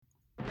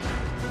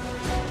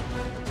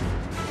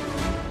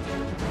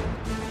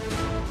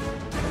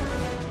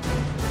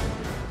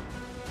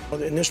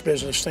In this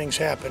business, things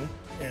happen,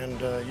 and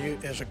you,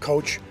 as a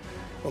coach,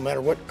 no matter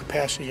what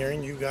capacity you're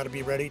in, you got to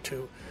be ready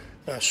to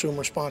assume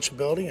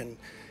responsibility, and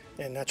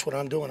that's what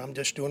I'm doing. I'm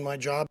just doing my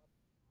job.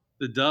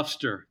 The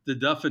Duffster, the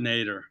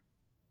Duffinator.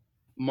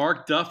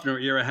 Mark Duffner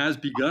era has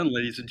begun,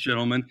 ladies and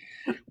gentlemen.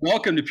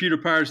 Welcome to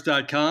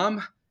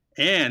PewterPirates.com,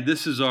 and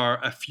this is our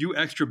A Few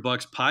Extra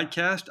Bucs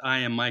podcast. I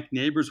am Mike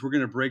Neighbors. We're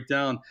going to break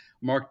down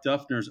Mark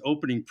Duffner's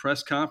opening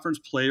press conference,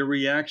 player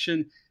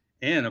reaction,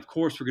 and, of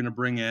course, we're going to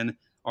bring in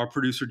our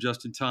producer,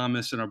 Justin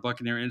Thomas, and our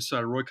Buccaneer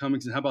insider, Roy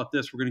Cummings. And how about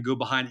this? We're going to go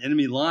behind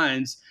enemy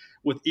lines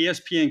with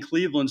ESPN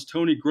Cleveland's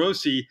Tony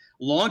Grossi,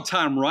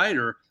 longtime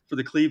writer for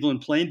the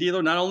Cleveland Plain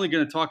Dealer. Not only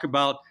going to talk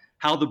about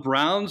how the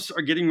Browns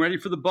are getting ready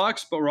for the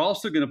Bucs, but we're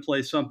also going to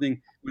play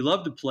something we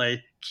love to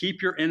play,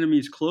 Keep Your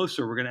Enemies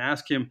Closer. We're going to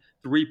ask him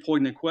 3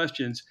 poignant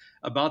questions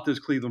about those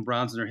Cleveland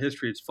Browns and their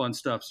history. It's fun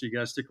stuff, so you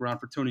guys stick around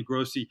for Tony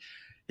Grossi.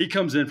 He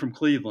comes in from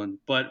Cleveland,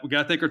 but we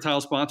got to thank our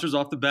title sponsors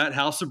off the bat,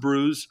 House of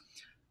Brews,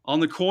 on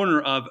the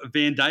corner of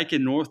Van Dyke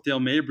and Northdale,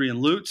 Mabry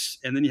and Lutz.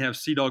 And then you have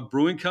Sea Dog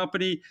Brewing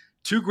Company,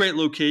 2 great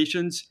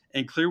locations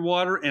in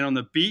Clearwater and on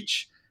the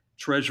beach,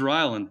 Treasure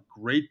Island.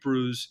 Great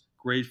brews,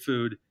 great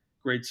food,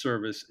 great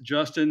service.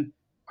 Justin,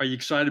 are you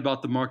excited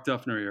about the Mark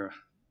Duffner era?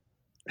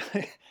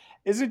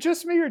 Is it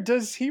just me, or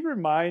does he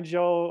remind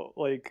y'all,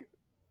 like,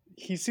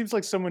 he seems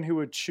like someone who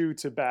would chew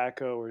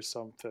tobacco or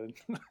something?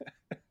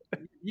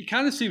 He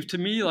kind of seems to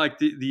me like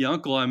the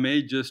uncle I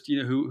made, just,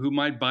 who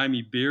might buy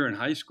me beer in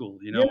high school,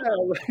 Yeah,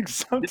 like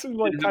something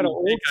like kind of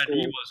old school. ID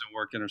wasn't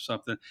working or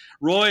something.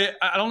 Roy,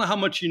 I don't know how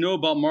much you know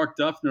about Mark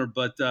Duffner,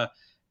 but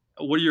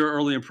what are your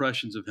early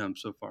impressions of him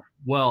so far?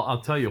 Well,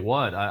 I'll tell you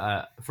what.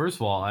 First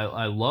of all,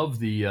 I love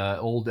the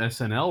old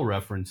SNL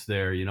reference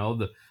there. You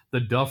know, the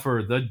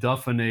Duffer, the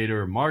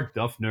Duffinator, Mark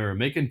Duffner,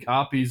 making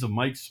copies of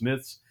Mike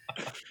Smith's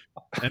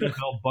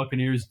NFL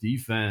Buccaneers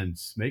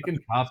defense, making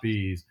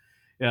copies.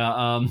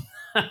 Yeah.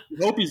 I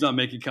hope he's not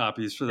making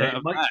copies for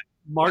that.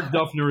 Mark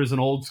Duffner is an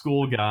old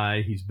school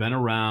guy. He's been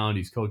around.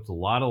 He's coached a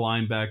lot of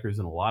linebackers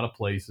in a lot of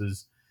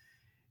places.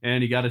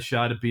 And he got a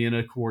shot at being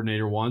a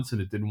coordinator once, and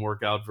it didn't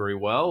work out very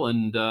well.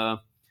 And,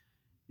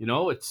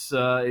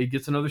 he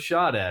gets another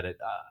shot at it.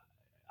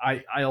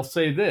 I'll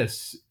say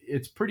this.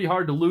 It's pretty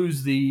hard to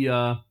lose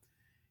the,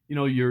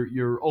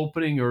 your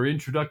opening or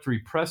introductory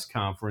press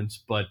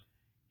conference, but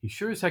he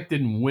sure as heck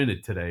didn't win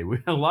it today. We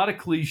had a lot of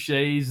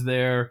cliches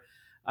there.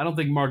 I don't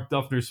think Mark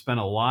Duffner spent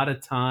a lot of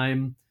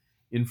time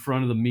in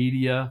front of the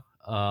media.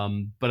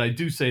 But I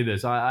do say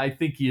this. I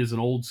think he is an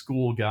old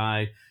school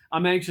guy.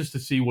 I'm anxious to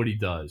see what he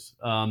does.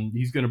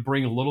 He's going to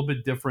bring a little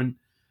bit different,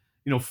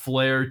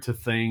 flair to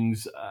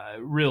things.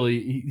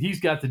 Really, he's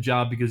got the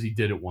job because he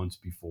did it once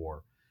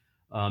before.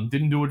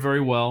 Didn't do it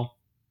very well.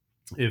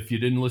 If you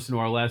didn't listen to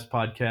our last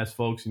podcast,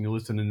 folks, and you're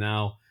listening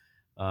now,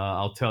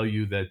 I'll tell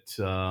you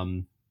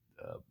that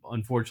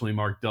unfortunately,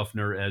 Mark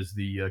Duffner, as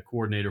the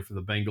coordinator for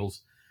the Bengals,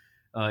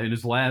 in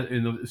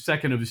the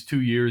second of his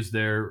 2 years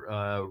there,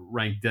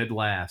 ranked dead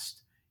last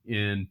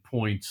in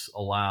points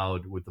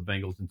allowed with the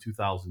Bengals in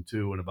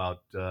 2002, and about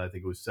I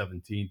think it was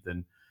 17th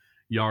in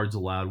yards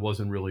allowed.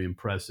 Wasn't really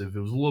impressive. It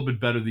was a little bit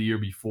better the year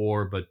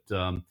before, but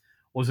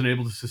wasn't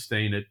able to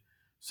sustain it.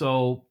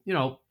 So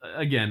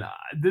again,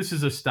 this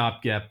is a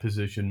stopgap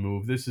position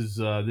move. This is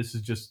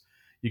just,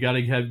 you got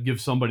to give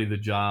somebody the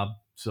job.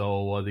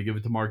 So they give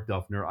it to Mark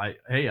Duffner.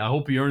 I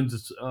hope he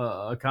earns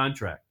a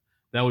contract.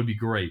 That would be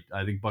great.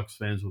 I think Bucs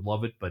fans would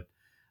love it. But,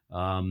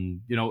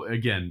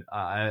 again,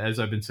 as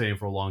I've been saying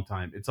for a long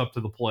time, it's up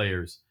to the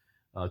players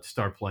to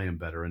start playing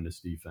better in this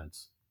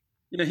defense.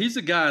 He's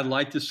a guy I'd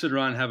like to sit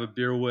around and have a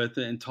beer with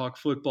and talk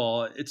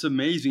football. It's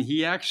amazing.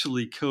 He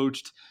actually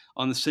coached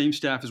on the same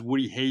staff as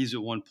Woody Hayes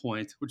at one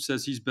point, which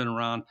says he's been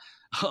around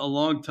a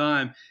long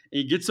time. And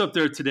he gets up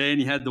there today,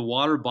 and he had the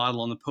water bottle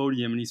on the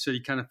podium, and he said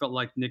he kind of felt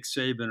like Nick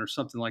Saban or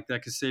something like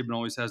that, because Saban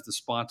always has the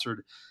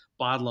sponsored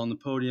bottle on the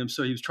podium.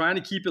 So he was trying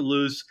to keep it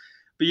loose.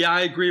 But yeah,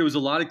 I agree. It was a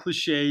lot of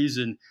cliches,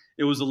 and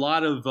it was a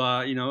lot of,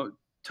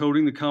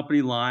 toting the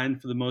company line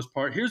for the most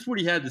part. Here's what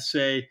he had to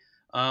say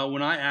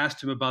when I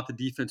asked him about the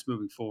defense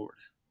moving forward.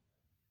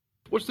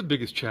 What's the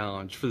biggest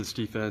challenge for this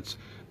defense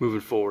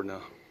moving forward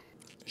now?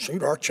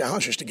 Shoot, our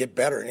challenge is to get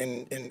better.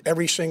 And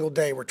every single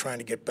day we're trying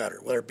to get better,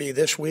 whether it be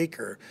this week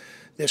or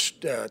this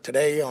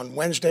today on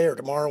Wednesday or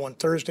tomorrow on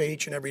Thursday.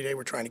 Each and every day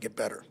we're trying to get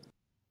better.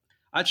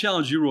 I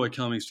challenge you, Roy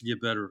Cummings, to get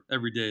better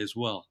every day as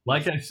well.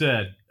 Like I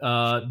said,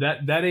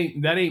 that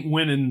ain't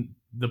winning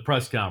the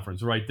press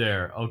conference right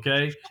there.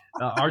 Okay,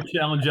 our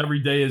challenge every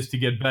day is to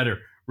get better.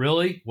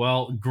 Really?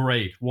 Well,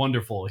 great,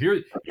 wonderful.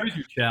 Here's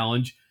your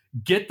challenge: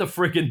 get the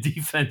friggin'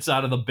 defense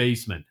out of the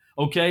basement.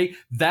 Okay,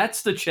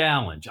 that's the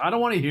challenge. I don't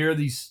want to hear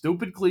these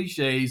stupid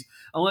cliches,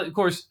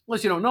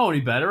 unless you don't know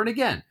any better. And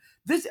again,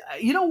 this,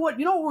 what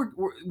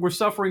we're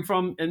suffering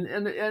from, and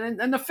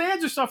the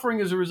fans are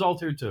suffering as a result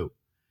here too.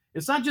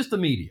 It's not just the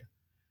media.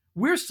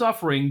 We're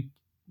suffering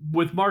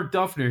with Mark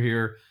Duffner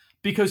here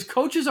because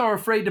coaches are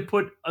afraid to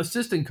put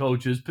assistant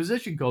coaches,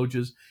 position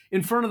coaches,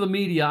 in front of the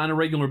media on a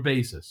regular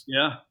basis.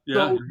 Yeah.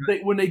 So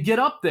when they get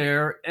up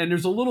there and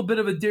there's a little bit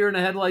of a deer in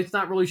the headlights,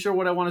 not really sure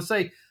what I want to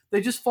say,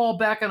 they just fall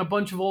back on a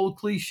bunch of old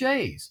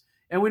cliches.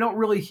 And we don't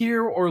really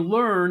hear or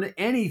learn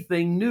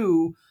anything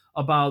new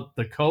about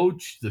the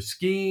coach, the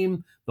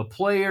scheme, the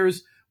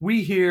players.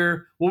 We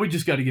hear, well, we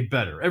just got to get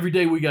better. Every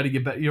day we got to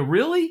get better.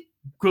 Really?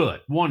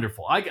 Good.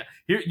 Wonderful.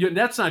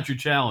 That's not your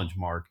challenge,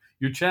 Mark.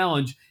 Your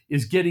challenge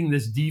is getting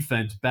this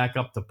defense back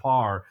up to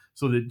par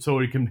so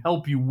it can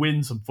help you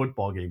win some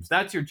football games.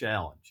 That's your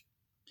challenge.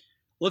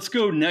 Let's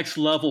go next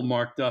level,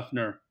 Mark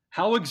Duffner.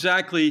 How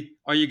exactly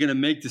are you going to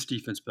make this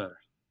defense better?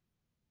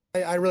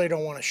 I really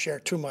don't want to share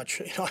too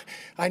much.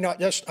 I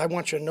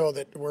want you to know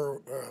that we're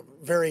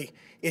very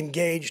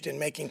engaged in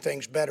making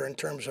things better in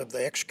terms of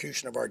the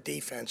execution of our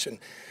defense. And,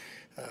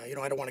 I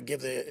don't want to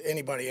give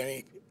anybody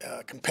any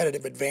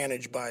competitive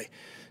advantage by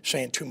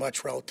saying too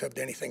much relative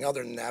to anything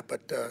other than that.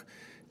 But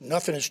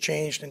nothing has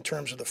changed in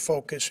terms of the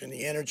focus and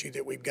the energy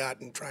that we've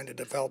got in trying to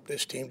develop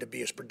this team to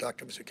be as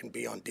productive as it can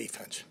be on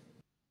defense.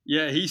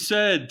 Yeah, he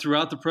said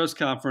throughout the press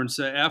conference,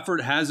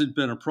 effort hasn't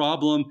been a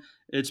problem.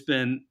 It's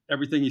been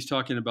everything he's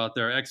talking about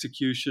there,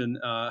 execution.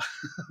 I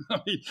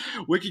mean,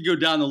 we could go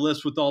down the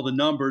list with all the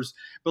numbers,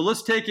 but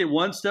let's take it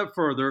one step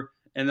further,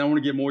 and I want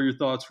to get more of your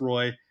thoughts,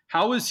 Roy.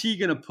 How is he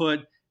going to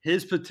put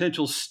his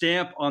potential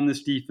stamp on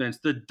this defense?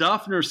 The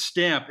Duffner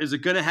stamp, is it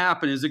going to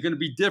happen? Is it going to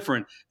be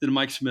different than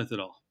Mike Smith at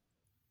all?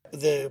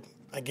 The,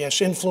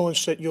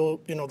 influence that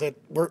that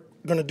we're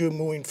going to do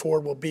moving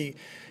forward will be,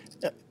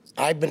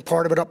 I've been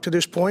part of it up to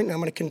this point, and I'm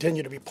going to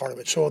continue to be part of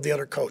it. So have the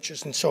other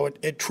coaches. And so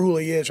it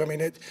truly is. I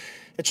mean,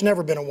 it's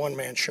never been a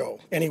one-man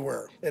show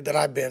anywhere that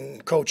I've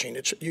been coaching.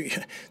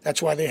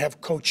 That's why they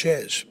have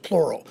coaches,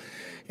 plural.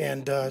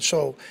 And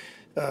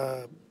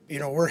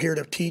we're here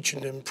to teach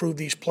and to improve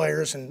these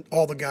players, and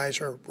all the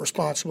guys are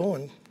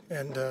responsible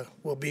and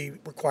will be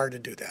required to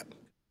do that.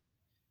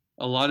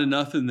 A lot of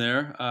nothing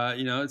there.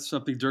 It's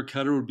something Dirk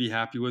Cutter would be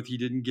happy with. He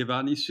didn't give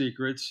out any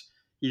secrets.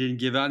 He didn't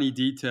give out any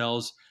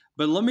details.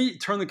 But let me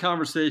turn the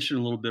conversation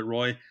a little bit,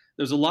 Roy.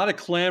 There's a lot of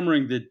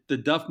clamoring that the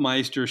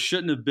Duffmeister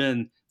shouldn't have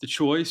been the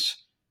choice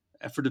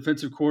for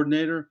defensive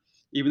coordinator,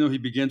 even though he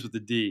begins with a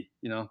D.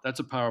 That's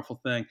a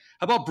powerful thing.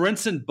 How about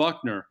Brenson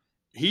Buckner?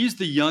 He's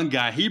the young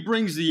guy. He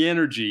brings the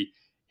energy.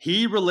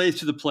 He relates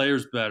to the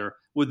players better.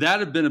 Would that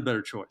have been a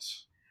better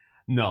choice?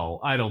 No,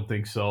 I don't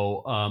think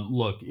so.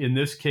 Look, in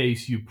this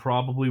case, you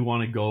probably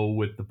want to go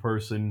with the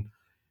person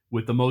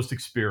with the most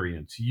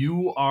experience.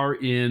 You are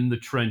in the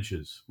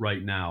trenches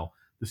right now.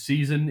 The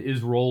season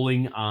is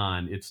rolling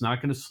on. It's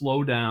not going to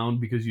slow down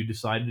because you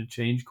decided to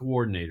change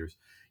coordinators.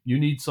 You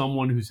need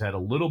someone who's had a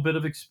little bit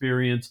of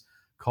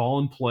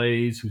calling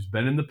plays, who's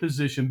been in the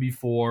position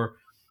before.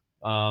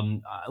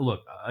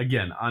 Look,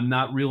 again, I'm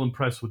not real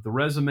impressed with the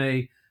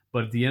resume,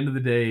 but at the end of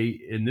the day,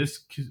 in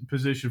this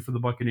position for the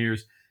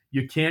Buccaneers,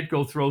 you can't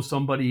go throw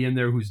somebody in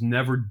there who's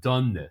never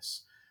done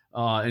this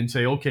and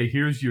say, okay,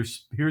 here's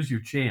your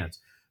chance.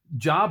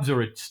 Jobs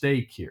are at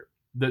stake here.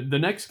 The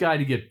next guy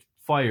to get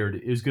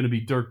fired is going to be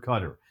Dirk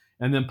Cutter,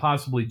 and then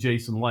possibly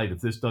Jason Light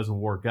if this doesn't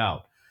work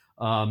out.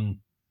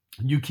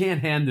 You can't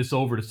hand this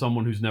over to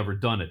someone who's never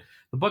done it.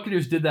 The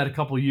Buccaneers did that a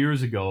couple of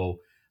years ago.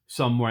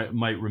 Some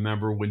might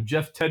remember when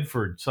Jeff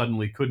Tedford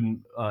suddenly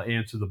couldn't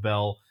answer the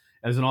bell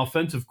as an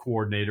offensive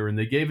coordinator, and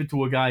they gave it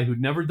to a guy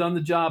who'd never done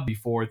the job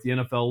before at the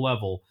NFL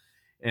level,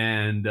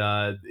 and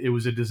it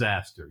was a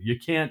disaster. You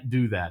can't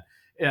do that.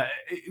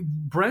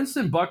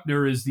 Brenson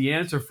Buckner is the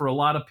answer for a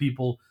lot of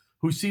people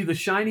who see the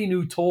shiny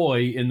new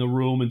toy in the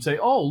room and say,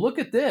 oh, look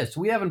at this.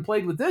 We haven't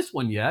played with this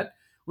one yet.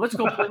 Let's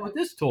go play with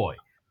this toy.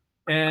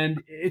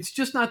 And it's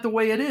just not the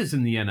way it is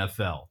in the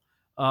NFL.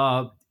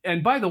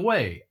 And by the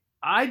way,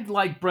 I'd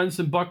like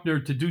Brenson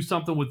Buckner to do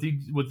something with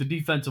the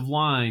defensive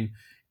line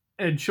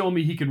and show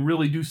me he can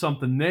really do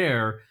something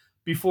there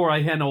before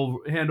I hand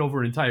over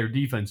an entire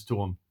defense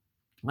to him.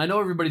 I know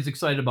everybody's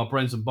excited about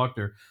Brenson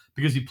Buckner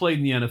because he played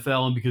in the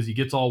NFL and because he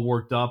gets all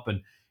worked up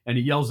and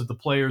he yells at the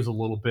players a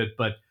little bit.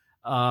 But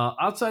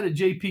outside of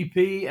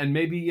JPP and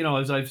maybe,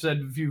 as I've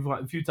said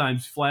a few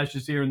times,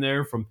 flashes here and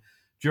there from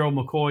Gerald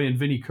McCoy and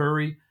Vinnie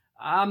Curry,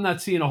 I'm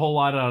not seeing a whole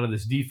lot out of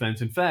this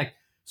defense. In fact,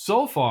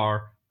 so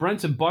far,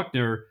 Brenson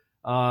Buckner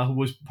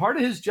was part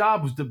of his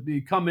job was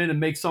to come in and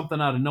make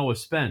something out of Noah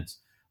Spence.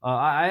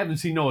 I haven't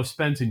seen Noah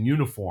Spence in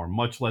uniform,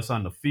 much less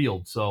on the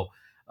field. So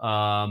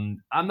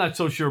I'm not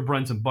so sure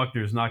Brenson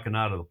Buckner is knocking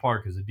out of the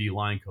park as a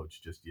D-line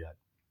coach just yet.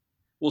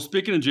 Well,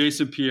 speaking of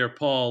Jason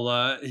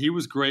Pierre-Paul, he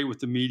was great with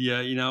the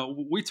media.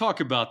 We talk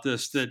about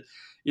this, that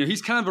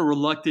he's kind of a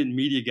reluctant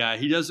media guy.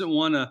 He doesn't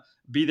want to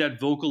be that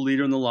vocal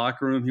leader in the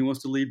locker room. He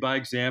wants to lead by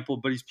example,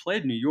 but he's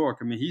played in New York.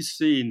 I mean, he's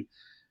seen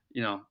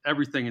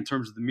everything in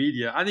terms of the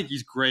media. I think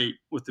he's great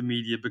with the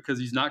media because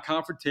he's not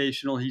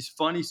confrontational. He's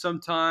funny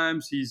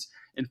sometimes. He's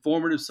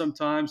informative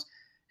sometimes.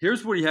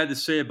 Here's what he had to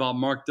say about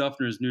Mark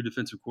Duffner, his new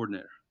defensive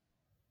coordinator.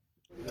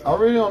 I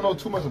really don't know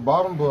too much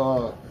about him,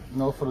 but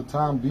for the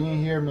time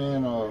being here,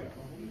 man,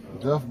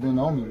 Duff been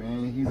on me,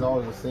 man. He's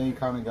always the same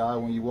kind of guy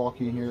when you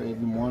walk in here every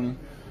morning.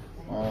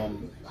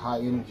 High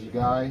energy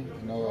guy,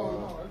 you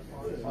know.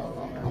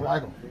 I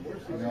like him.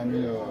 You know what I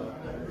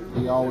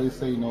mean? He always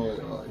say, you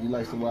know, he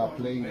likes the way I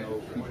play. You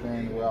know, keep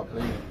playing the way I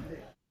play.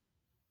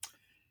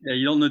 Yeah,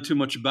 you don't know too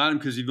much about him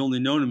because you've only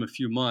known him a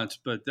few months,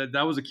 but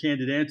that was a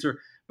candid answer.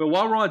 But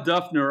while we're on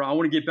Duffner, I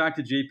want to get back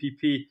to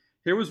JPP.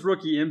 Here was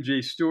rookie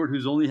MJ Stewart,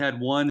 who's only had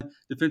one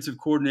defensive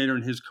coordinator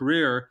in his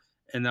career,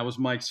 and that was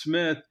Mike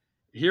Smith.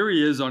 Here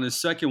he is on his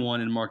second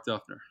one in Mark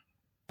Duffner.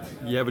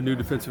 You have a new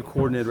defensive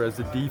coordinator as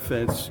the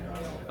defense.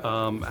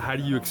 How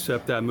do you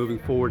accept that moving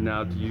forward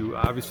now? Do you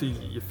obviously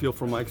you feel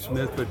for Mike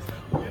Smith, but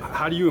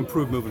how do you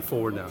improve moving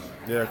forward now?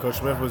 Yeah, Coach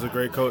Smith was a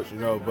great coach, you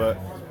know, but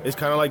it's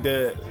kind of like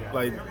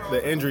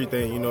the injury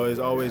thing, you know, is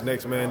always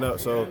next man up.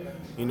 So,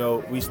 you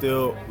know, we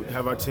still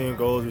have our team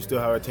goals, we still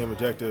have our team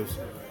objectives,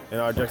 and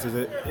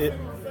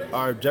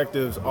our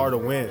objectives are to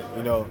win,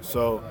 you know.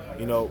 So,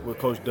 you know, with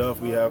Coach Duff,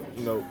 we have,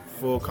 you know,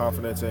 full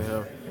confidence in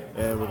him,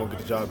 and we're gonna get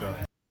the job done.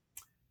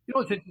 You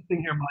know what's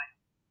interesting here, Mike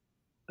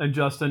and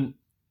Justin?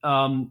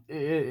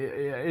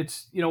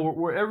 It's, you know,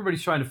 where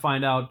everybody's trying to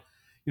find out,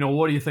 you know,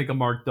 what do you think of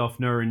Mark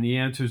Duffner? And the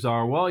answers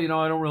are, well, you know,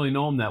 I don't really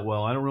know him that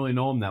well. I don't really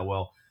know him that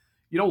well.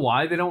 You know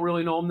why they don't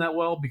really know him that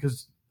well?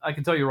 Because I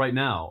can tell you right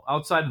now,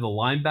 outside of the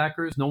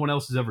linebackers, no one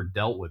else has ever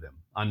dealt with him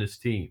on this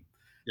team.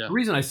 Yeah. The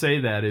reason I say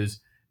that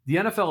is the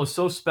NFL is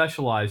so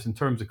specialized in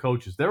terms of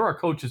coaches. There are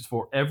coaches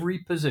for every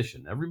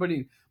position.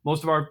 Everybody,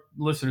 most of our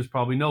listeners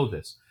probably know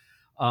this.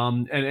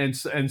 And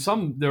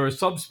some, there are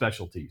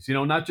subspecialties, you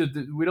know, not just,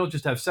 we don't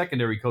just have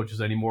secondary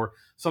coaches anymore.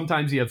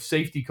 Sometimes you have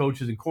safety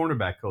coaches and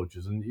cornerback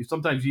coaches, and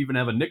sometimes you even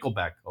have a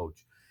nickelback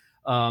coach.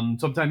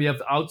 Sometimes you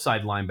have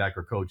outside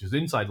linebacker coaches,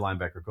 inside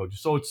linebacker coaches.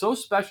 So it's so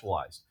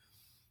specialized.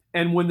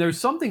 And when there's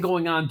something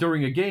going on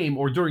during a game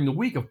or during the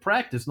week of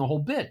practice and the whole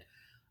bit,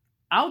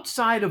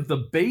 outside of the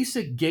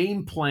basic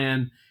game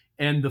plan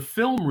and the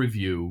film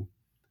review,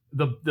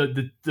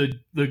 the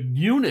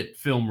unit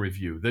film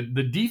review,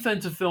 the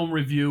defensive film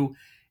review,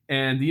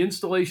 and the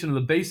installation of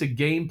the basic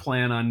game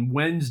plan on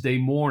Wednesday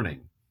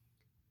morning,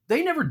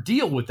 they never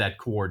deal with that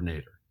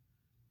coordinator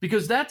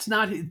because that's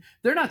not,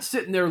 they're not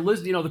sitting there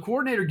listening. You know, the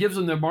coordinator gives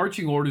them their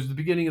marching orders at the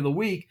beginning of the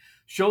week,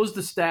 shows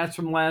the stats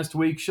from last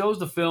week, shows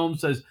the film,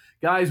 says,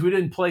 guys, we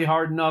didn't play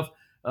hard enough.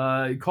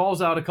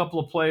 Calls out a couple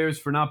of players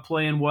for not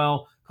playing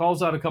well,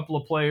 calls out a couple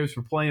of players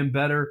for playing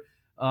better.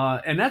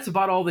 And that's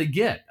about all they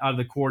get out of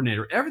the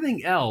coordinator.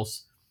 Everything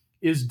else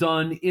is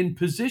done in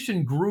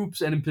position groups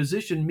and in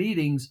position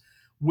meetings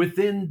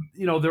within,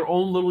 you know, their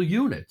own little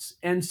units.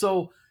 And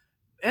so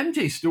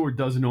MJ Stewart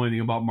doesn't know anything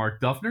about Mark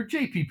Duffner.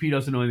 JPP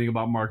doesn't know anything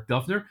about Mark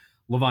Duffner.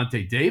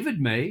 Levante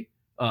David may.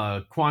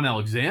 Quan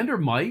Alexander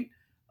might.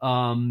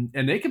 And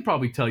they can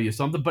probably tell you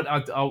something. But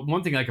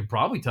one thing I could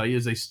probably tell you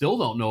is they still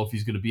don't know if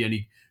he's going to be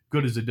any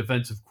good as a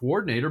defensive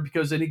coordinator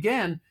because, and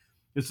again,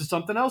 this is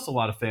something else a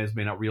lot of fans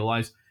may not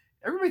realize.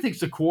 Everybody thinks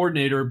the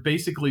coordinator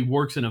basically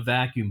works in a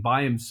vacuum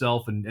by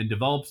himself and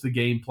develops the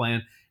game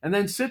plan and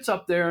then sits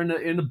up there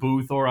in the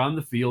booth or on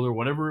the field or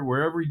whatever,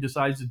 wherever he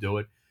decides to do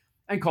it,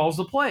 and calls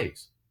the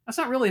plays. That's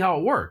not really how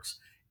it works.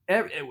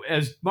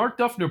 As Mark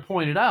Duffner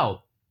pointed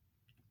out,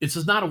 this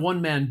is not a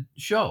one-man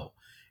show.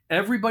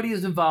 Everybody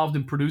is involved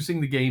in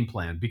producing the game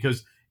plan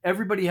because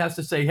everybody has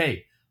to say,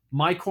 hey,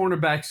 my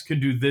cornerbacks can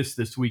do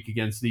this week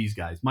against these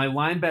guys. My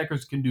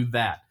linebackers can do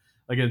that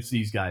against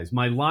these guys.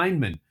 My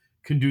linemen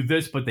can do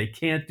this, but they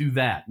can't do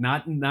that.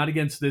 Not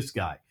against this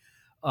guy.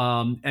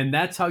 And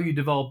that's how you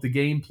develop the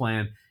game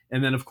plan.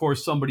 And then, of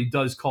course, somebody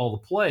does call the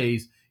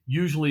plays.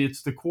 Usually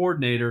it's the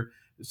coordinator.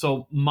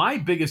 So my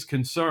biggest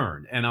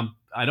concern, and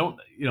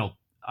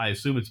I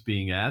assume it's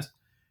being asked,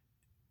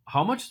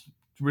 how much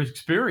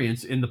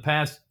experience in the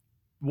past,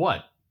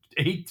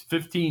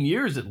 15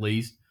 years at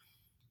least,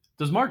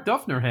 does Mark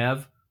Duffner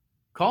have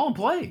calling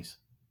plays?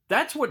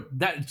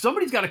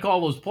 Somebody's got to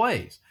call those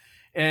plays.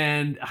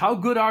 And how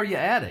good are you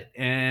at it?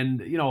 And,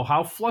 you know,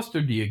 how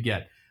flustered do you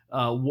get?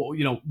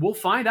 We'll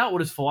find out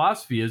what his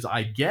philosophy is,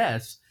 I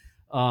guess.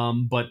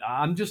 But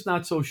I'm just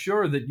not so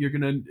sure that you're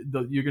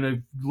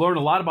gonna learn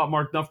a lot about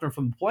Mark Duffner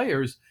from the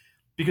players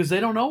because they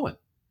don't know him.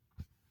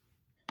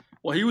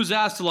 Well, he was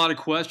asked a lot of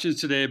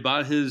questions today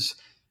about his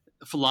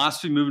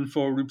philosophy moving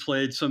forward. We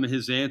played some of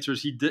his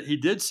answers. He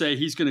did say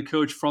he's going to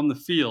coach from the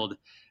field,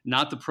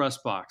 not the press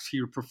box.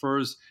 He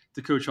prefers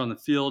to coach on the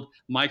field.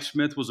 Mike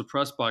Smith was a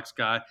press box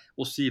guy.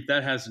 We'll see if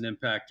that has an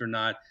impact or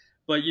not.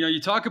 But, you know, you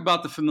talk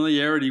about the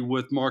familiarity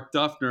with Mark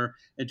Duffner,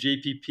 and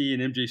JPP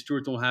and MJ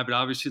Stewart don't have it.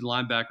 Obviously, the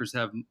linebackers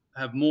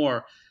have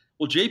more.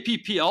 Well,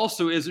 JPP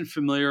also isn't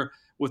familiar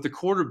with the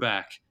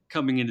quarterback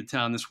coming into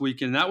town this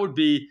weekend. That would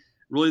be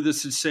really the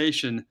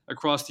sensation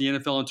across the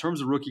NFL in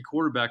terms of rookie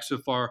quarterbacks so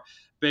far,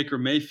 Baker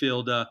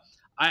Mayfield. I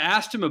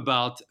asked him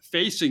about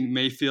facing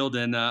Mayfield,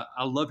 and I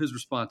love his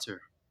response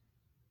here.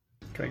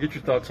 Can I get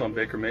your thoughts on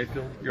Baker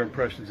Mayfield, your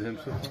impressions of him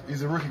so far?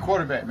 He's a rookie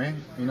quarterback,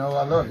 man. You know,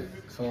 I love it.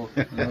 So,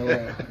 you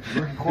know,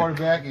 rookie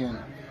quarterback, and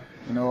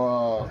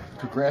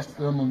congrats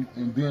to them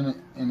and being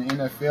in the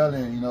NFL,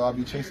 and I'll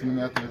be chasing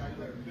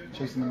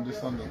them this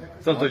Sunday.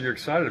 Sounds like you're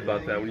excited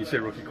about that when you say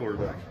rookie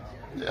quarterback.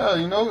 Yeah, at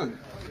the end of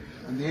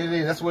the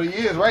day, that's what he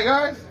is, right,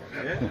 guys?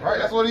 Yeah. Right,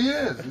 that's what he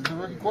is. He's a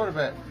rookie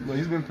quarterback, but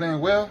he's been playing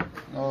well.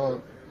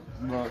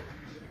 But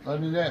other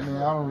than that, man,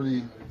 I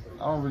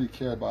don't really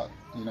care about.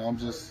 I'm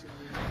just,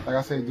 like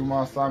I say, do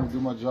my assignment, do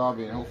my job,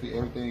 and hopefully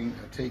everything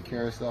will take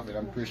care of itself. And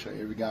I'm pretty sure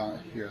every guy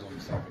here is on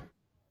the same.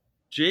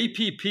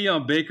 JPP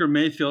on Baker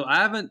Mayfield. I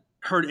haven't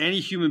heard any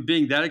human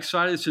being that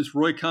excited since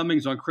Roy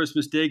Cummings on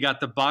Christmas Day got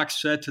the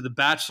box set to the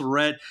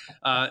Bachelorette,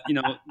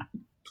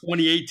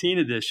 2018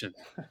 edition.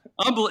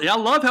 I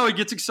love how he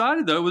gets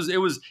excited though. It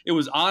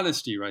was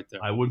honesty right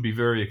there. I would be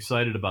very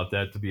excited about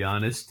that, to be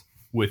honest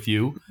with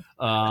you.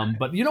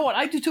 But you know what?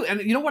 I do too. And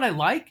you know what I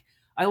like?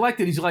 I like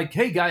that he's like,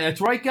 hey, guys,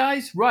 that's right,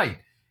 guys. Right.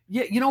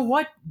 Yeah, you know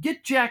what?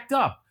 Get jacked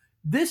up.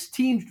 This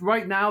team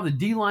right now, the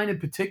D-line in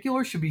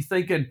particular, should be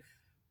thinking,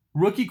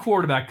 rookie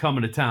quarterback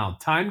coming to town.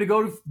 Time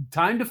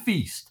to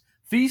feast.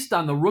 Feast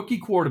on the rookie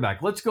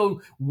quarterback. Let's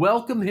go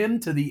welcome him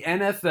to the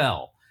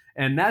NFL.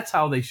 And that's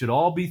how they should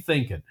all be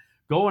thinking.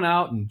 Going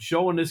out and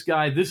showing this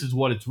guy, this is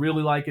what it's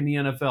really like in the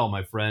NFL,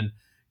 my friend.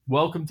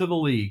 Welcome to the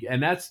league.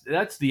 And that's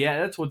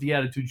what the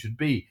attitude should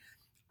be.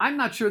 I'm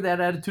not sure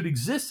that attitude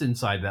exists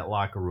inside that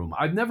locker room.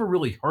 I've never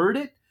really heard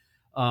it.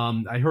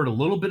 I heard a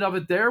little bit of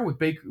it there with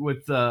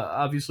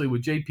obviously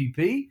with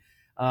JPP.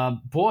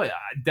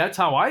 That's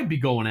how I'd be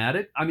going at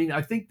it. I mean,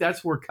 I think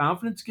that's where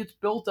confidence gets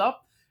built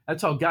up.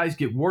 That's how guys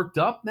get worked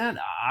up, man.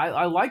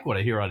 I like what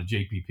I hear out of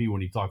JPP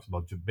when he talks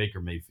about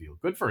Baker Mayfield.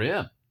 Good for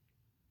him.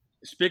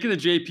 Speaking of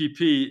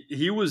JPP,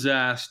 he was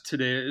asked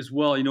today as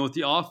well, with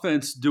the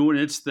offense doing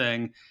its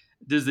thing,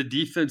 does the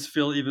defense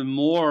feel even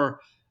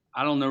more,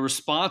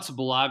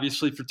 responsible,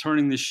 obviously, for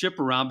turning the ship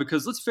around?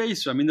 Because let's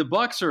face it, I mean, the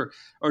Bucs are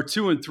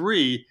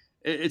 2-3.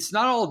 It's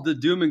not all the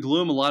doom and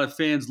gloom a lot of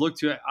fans look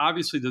to.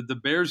 Obviously, the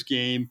Bears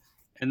game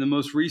and the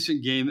most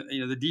recent game,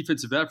 the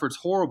defensive effort's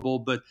horrible.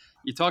 But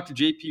you talk to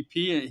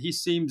JPP, and he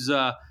seems,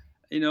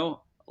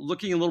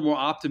 looking a little more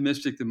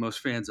optimistic than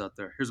most fans out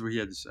there. Here's what he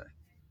had to say.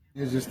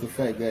 It's just the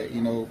fact that,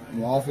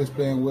 offense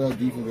playing well,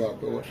 defense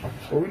out there.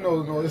 But we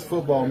know it's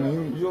football,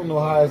 man. You don't know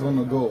how it's going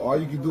to go. All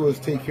you can do is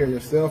take care of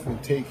yourself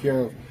and take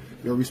care of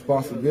your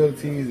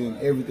responsibilities, and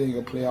everything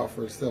will play out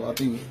for itself. I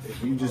think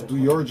if you just do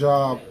your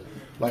job,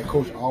 like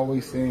Coach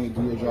always saying,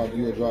 do your job, do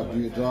your job, do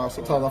your job.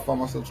 Sometimes I find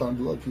myself trying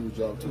to do other people's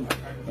job too,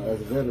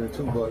 as a veteran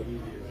too. But,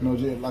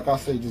 like I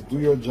say, just do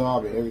your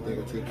job and everything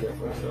will take care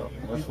for itself.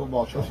 And that's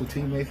football. Trust your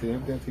teammates and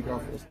everything will take care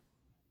for itself.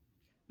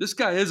 This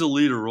guy is a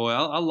leader, Roy.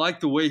 I like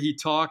the way he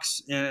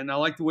talks, and I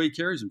like the way he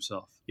carries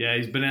himself. Yeah,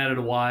 he's been at it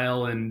a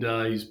while, and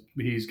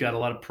he's got a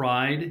lot of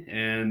pride.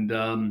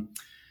 And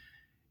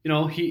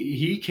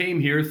he came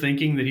here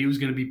thinking that he was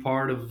going to be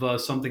part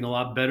of something a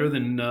lot better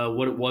than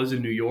what it was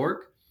in New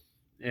York.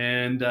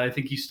 And I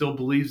think he still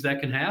believes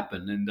that can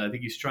happen. And I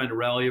think he's trying to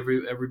rally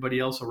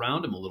everybody else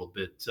around him a little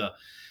bit.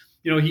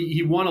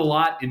 He won a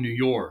lot in New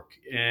York,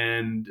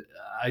 and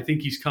I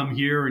think he's come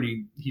here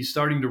and he's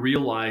starting to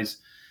realize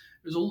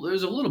there's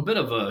a little bit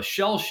of a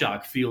shell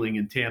shock feeling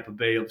in Tampa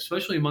Bay,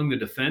 especially among the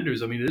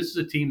defenders. I mean, this is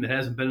a team that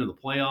hasn't been in the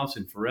playoffs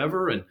in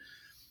forever. And,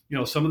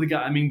 some of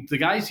the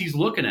guys he's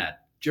looking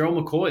at, Gerald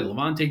McCoy,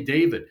 Levante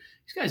David,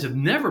 these guys have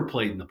never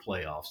played in the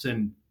playoffs.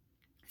 And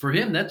for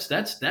him, that's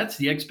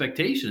the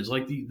expectation. It's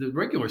like the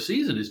regular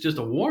season is just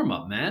a warm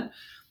up, man.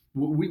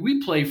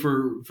 We play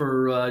for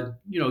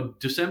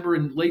December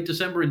and late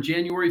December and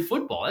January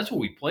football. That's what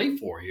we play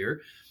for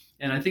here.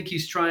 And I think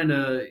he's trying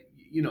to,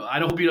 I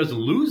hope he doesn't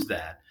lose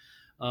that.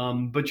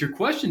 But your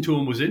question to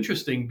him was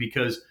interesting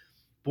because,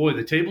 boy,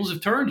 the tables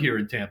have turned here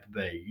in Tampa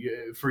Bay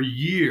for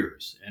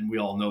years. And we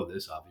all know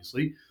this,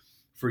 obviously.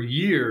 For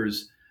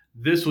years,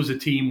 this was a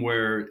team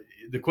where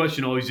the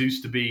question always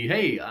used to be,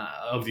 hey,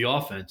 of the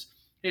offense,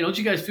 hey, don't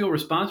you guys feel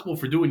responsible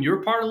for doing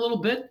your part a little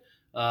bit?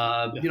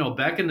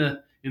 Back in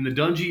the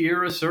Dungy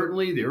era,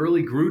 certainly, the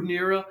early Gruden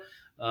era,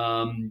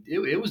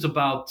 it was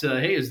about,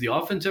 hey, is the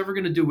offense ever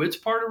going to do its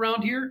part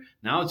around here?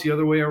 Now it's the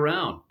other way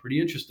around. Pretty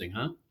interesting,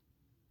 huh?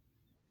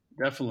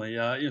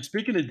 Definitely.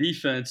 Speaking of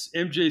defense,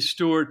 MJ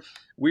Stewart,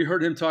 we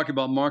heard him talk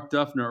about Mark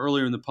Duffner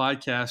earlier in the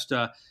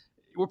podcast.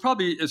 We're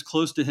probably as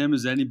close to him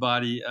as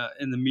anybody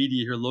in the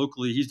media here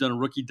locally. He's done a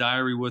rookie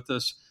diary with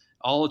us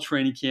all of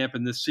training camp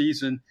and this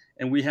season,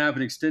 and we have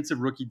an extensive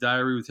rookie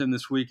diary with him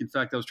this week. In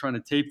fact, I was trying to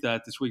tape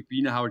that this week, but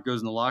you know how it goes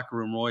in the locker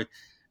room, Roy.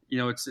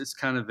 It's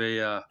kind of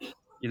a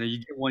you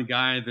get one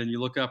guy, then you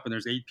look up and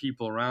there's 8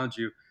 people around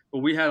you. But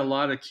we had a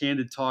lot of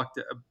candid talk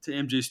to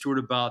MJ Stewart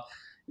about,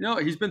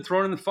 he's been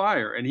thrown in the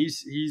fire, and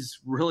he's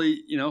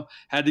really,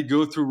 had to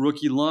go through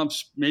rookie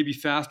lumps maybe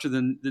faster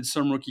than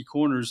some rookie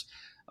corners,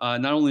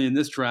 not only in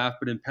this draft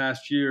but in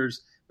past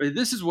years. But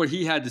this is what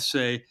he had to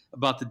say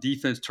about the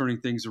defense turning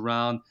things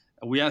around.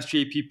 We asked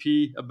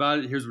JPP about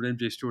it. Here's what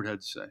MJ Stewart had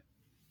to say.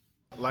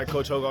 Like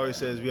Coach Hogue always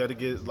says, we had to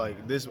get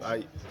like this.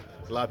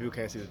 A lot of people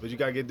can't see this, but you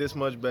got to get this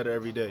much better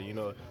every day, you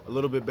know, a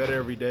little bit better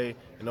every day.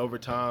 And over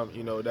time,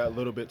 you know, that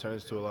little bit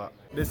turns to a lot.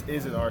 This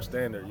isn't our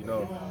standard, you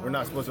know. We're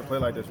not supposed to play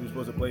like this. We're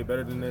supposed to play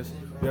better than this.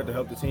 We have to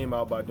help the team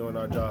out by doing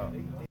our job.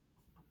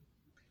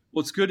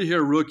 Well, it's good to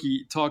hear a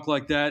rookie talk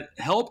like that.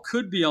 Help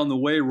could be on the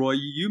way, Roy.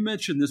 You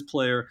mentioned this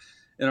player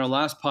in our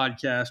last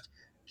podcast,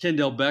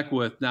 Kendell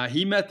Beckwith. Now,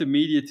 he met the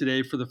media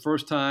today for the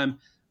first time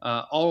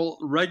all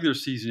regular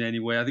season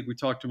anyway. I think we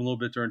talked to him a little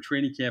bit during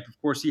training camp.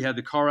 Of course, he had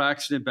the car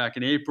accident back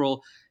in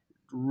April,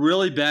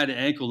 really bad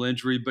ankle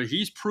injury, but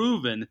he's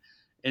proven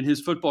in his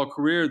football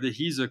career that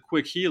he's a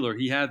quick healer.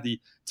 He had the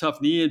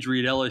tough knee injury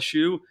at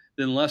LSU.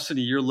 Then less than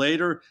a year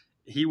later,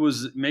 he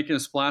was making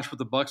a splash with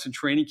the Bucs in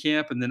training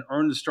camp and then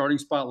earned the starting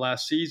spot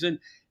last season.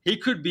 He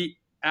could be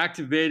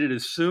activated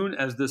as soon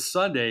as this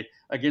Sunday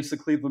against the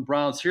Cleveland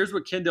Browns. Here's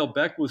what Kendell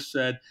Beckwith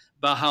said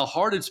about how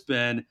hard it's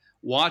been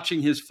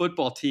watching his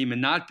football team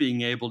and not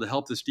being able to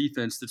help this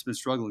defense that's been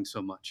struggling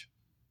so much.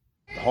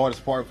 The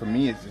hardest part for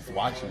me is just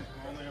watching,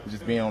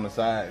 just being on the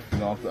side. You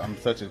know, I'm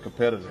such a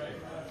competitor.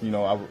 You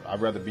know,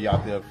 I'd rather be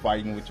out there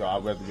fighting with y'all.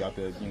 I'd rather be out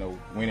there, you know,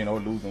 winning or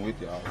losing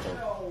with y'all.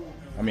 So,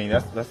 I mean,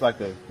 that's like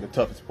the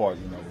toughest part,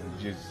 you know,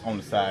 just on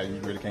the side and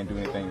you really can't do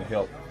anything to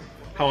help.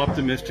 How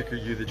optimistic are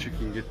you that you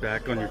can get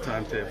back on your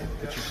timetable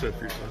that you set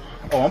for yourself?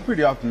 Oh, I'm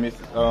pretty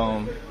optimistic.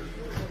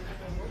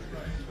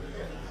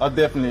 I've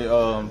definitely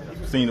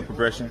seen the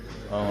progression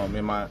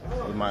in my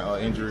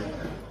injury.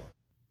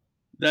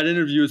 That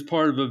interview is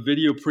part of a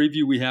video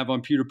preview we have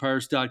on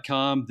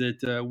pewterpirates.com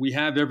that we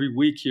have every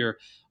week here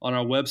on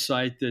our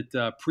website that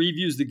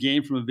previews the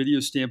game from a video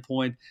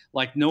standpoint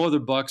like no other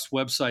Bucs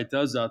website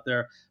does out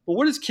there. But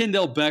what is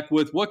Kendell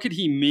Beckwith? What could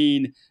he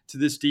mean to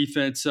this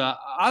defense?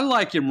 I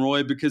like him,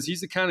 Roy, because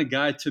he's the kind of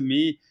guy to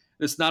me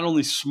that's not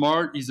only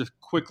smart, he's a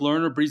quick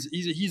learner, but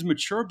he's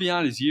mature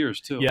beyond his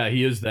years too. Yeah,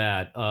 he is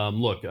that.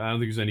 Look, I don't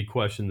think there's any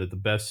question that the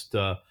best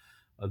the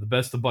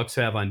Bucs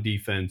have on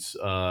defense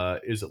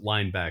is at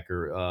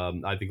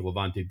linebacker. I think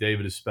Levante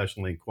David is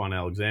special, and Quan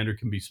Alexander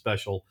can be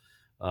special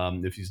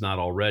if he's not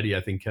already.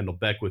 I think Kendell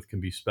Beckwith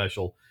can be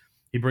special.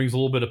 He brings a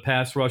little bit of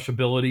pass rush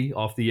ability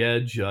off the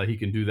edge. He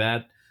can do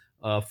that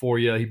for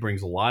you. He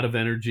brings a lot of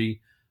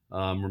energy.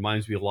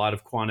 Reminds me a lot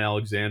of Quan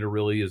Alexander,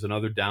 really, is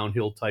another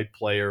downhill type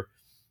player.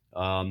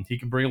 He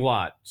can bring a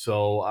lot.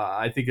 So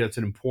I think that's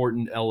an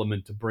important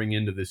element to bring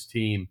into this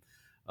team.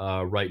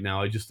 Right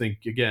now, I just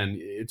think, again,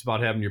 it's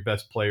about having your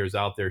best players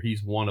out there.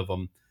 He's one of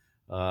them.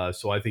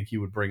 So I think he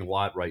would bring a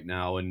lot right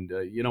now. And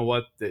you know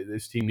what?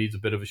 This team needs a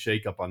bit of a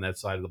shakeup on that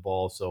side of the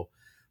ball. So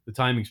the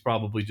timing's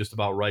probably just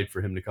about right for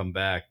him to come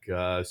back,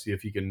 see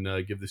if he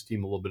can give this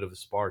team a little bit of a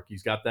spark.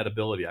 He's got that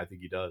ability. I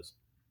think he does.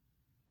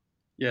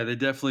 Yeah, they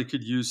definitely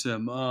could use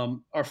him.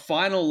 Our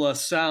final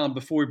sound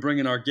before we bring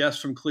in our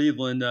guest from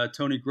Cleveland,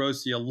 Tony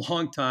Grossi, a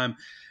longtime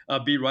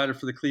beat writer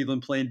for the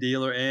Cleveland Plain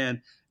Dealer, and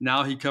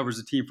now he covers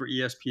the team for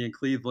ESPN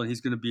Cleveland.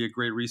 He's going to be a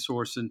great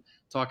resource in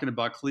talking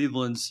about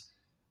Cleveland's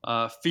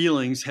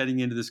feelings heading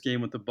into this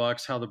game with the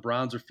Bucs, how the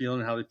Browns are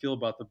feeling, how they feel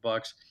about the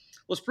Bucs.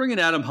 Let's bring in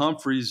Adam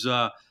Humphries.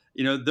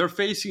 They're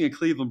facing a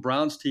Cleveland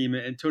Browns team,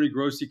 and Tony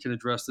Grossi can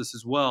address this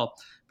as well,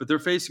 but they're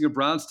facing a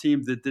Browns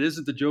team that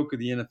isn't the joke of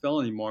the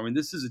NFL anymore. I mean,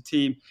 this is a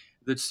team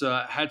that's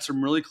had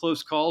some really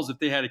close calls. If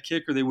they had a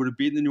kicker, they would have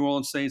beaten the New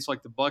Orleans Saints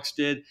like the Bucs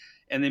did,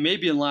 and they may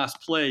be in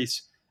last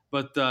place,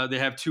 but they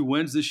have 2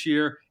 wins this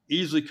year.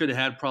 Easily could have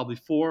had probably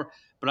 4.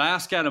 But I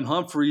asked Adam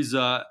Humphries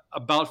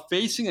about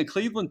facing a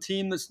Cleveland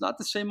team that's not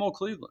the same old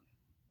Cleveland.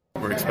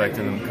 We're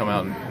expecting them to come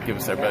out and give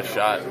us their best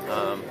shot.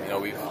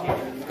 We've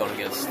gone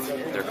against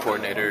their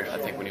coordinator, I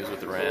think, when he was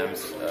with the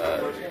Rams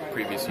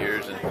previous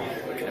years, and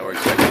we're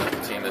expecting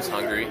a team that's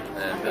hungry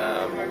and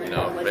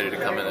ready to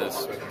come in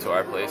to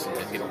our place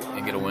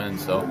and get a win.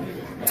 So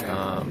it's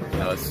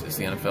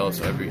the NFL,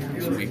 so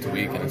it's week to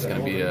week, and it's going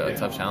to be a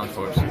tough challenge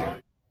for us.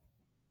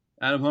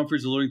 Adam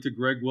Humphries alluding to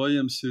Greg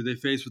Williams, who they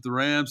faced with the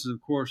Rams, and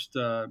of course,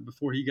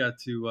 before he got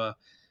to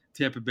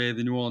Tampa Bay,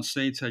 the New Orleans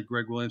Saints had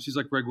Greg Williams. He's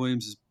like Greg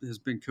Williams has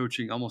been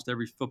coaching almost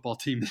every football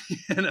team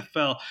in the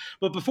NFL.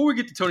 But before we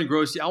get to Tony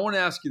Grossi, I want to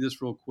ask you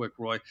this real quick,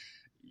 Roy.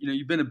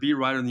 You've been a beat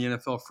writer in the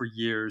NFL for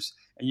years,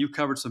 and you've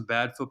covered some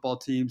bad football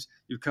teams.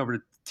 You've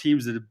covered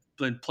teams that have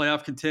been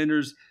playoff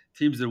contenders,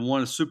 teams that have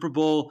won a Super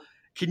Bowl.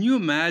 Can you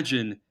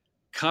imagine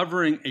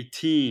covering a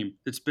team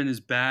that's been as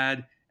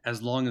bad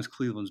as long as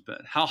Cleveland's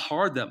been? How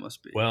hard that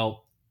must be.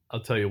 Well, I'll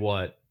tell you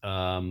what.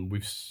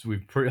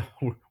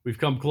 We've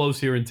come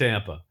close here in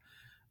Tampa.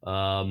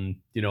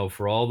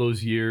 For all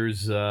those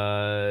years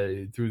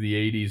through the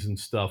 80s and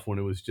stuff when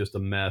it was just a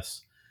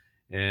mess.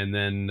 And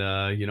then,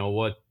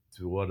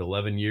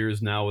 11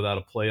 years now without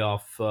a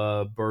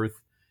playoff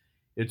berth.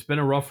 It's been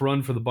a rough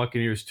run for the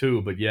Buccaneers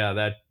too. But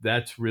yeah,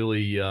 that's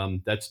really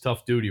that's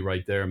tough duty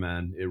right there,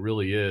 man. It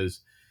really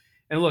is.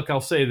 And look,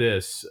 I'll say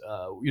this.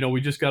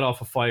 We just got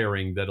off a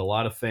firing that a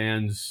lot of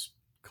fans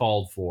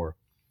called for.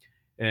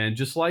 And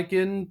just like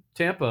in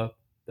Tampa,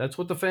 that's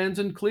what the fans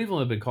in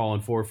Cleveland have been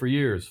calling for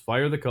years.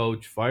 Fire the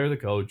coach, fire the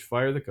coach,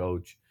 fire the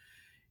coach.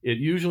 It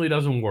usually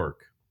doesn't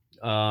work.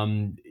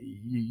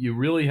 You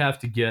really have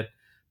to get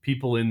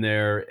people in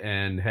there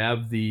and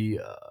have the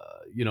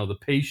the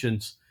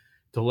patience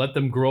to let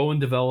them grow and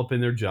develop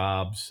in their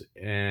jobs,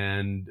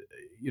 and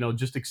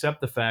just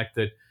accept the fact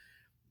that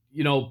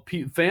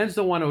fans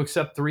don't want to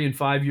accept 3 and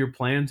 5 year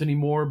plans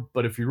anymore.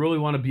 But if you really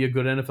want to be a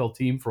good NFL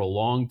team for a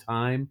long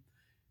time,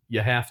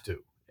 you have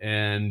to,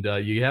 and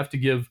you have to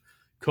give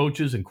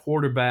coaches and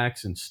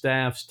quarterbacks and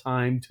staffs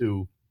time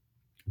to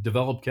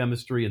develop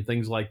chemistry and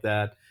things like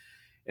that.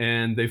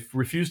 And they've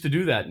refused to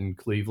do that in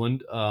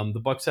Cleveland.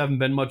 The Bucs haven't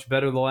been much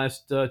better the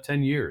last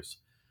 10 years.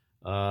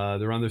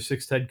 They're on their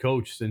 6th head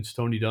coach since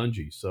Tony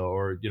Dungy,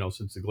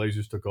 since the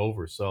Glazers took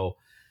over. So,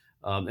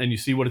 and you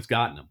see what it's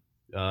gotten them.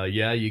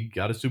 You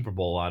got a Super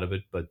Bowl out of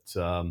it, but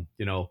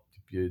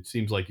it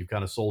seems like you've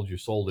kind of sold your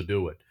soul to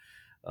do it.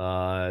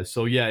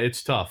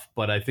 It's tough.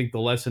 But I think the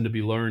lesson to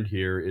be learned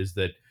here is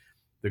that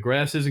the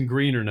grass isn't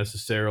greener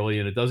necessarily,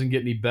 and it doesn't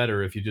get any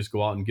better if you just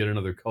go out and get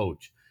another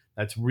coach.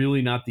 That's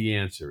really not the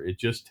answer. It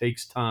just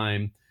takes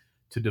time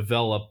to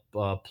develop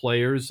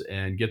players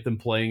and get them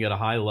playing at a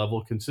high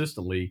level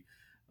consistently.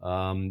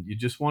 You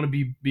just want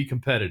to be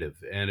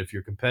competitive, and if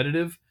you're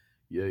competitive,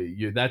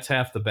 that's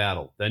half the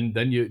battle.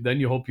 Then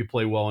you hope you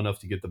play well enough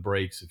to get the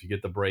breaks. If you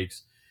get the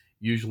breaks,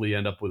 you usually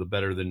end up with a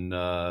better than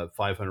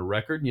 500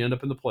 record, and you end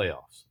up in the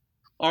playoffs.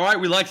 All right,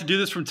 we like to do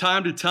this from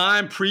time to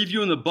time,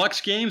 previewing the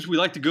Bucs games. We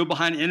like to go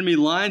behind enemy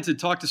lines and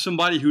talk to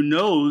somebody who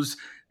knows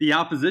the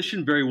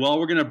opposition very well.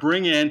 We're going to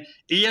bring in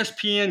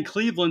ESPN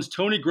Cleveland's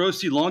Tony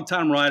Grossi,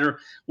 longtime writer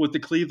with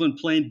the Cleveland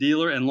Plain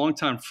Dealer and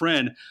longtime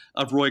friend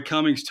of Roy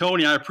Cummings.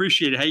 Tony, I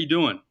appreciate it. How you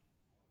doing?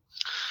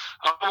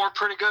 We're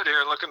pretty good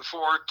here. Looking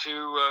forward to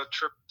a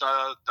trip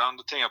down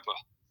to Tampa.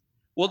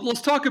 Well,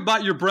 let's talk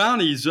about your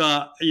Brownies.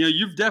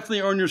 You've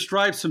definitely earned your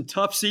stripes, some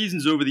tough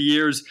seasons over the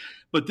years,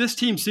 but this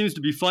team seems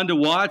to be fun to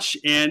watch.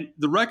 And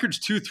the record's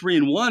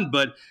 2-3-1,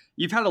 but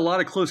you've had a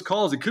lot of close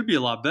calls. It could be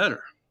a lot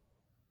better.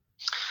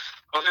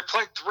 Well, they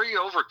played 3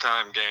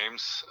 overtime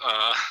games,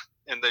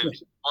 and they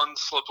one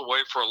slip away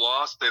for a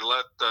loss. They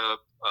let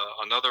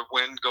another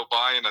win go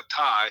by in a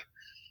tie,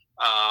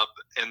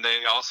 and they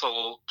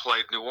also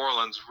played New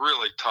Orleans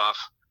really tough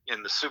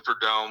in the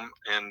Superdome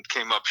and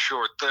came up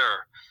short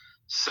there.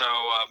 So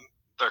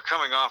they're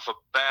coming off a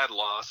bad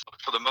loss.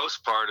 For the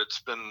most part,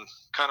 it's been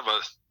kind of a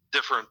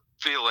different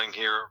feeling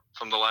here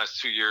from the last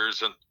 2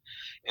 years, and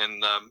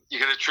you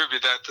can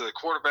attribute that to the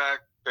quarterback,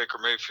 Baker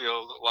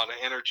Mayfield, a lot of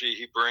energy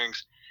he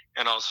brings,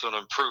 and also an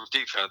improved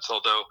defense,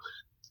 although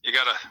you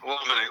got to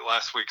eliminate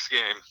last week's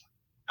game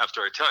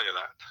after I tell you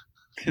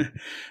that.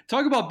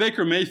 Talk about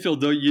Baker Mayfield,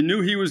 though. You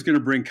knew he was going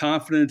to bring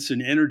confidence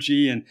and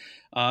energy, and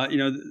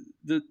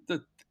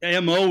the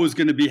AMO was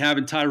going to be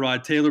having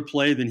Tyrod Taylor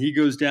play, then he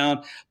goes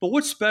down. But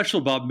what's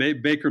special about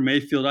Baker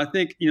Mayfield? I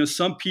think,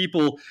 some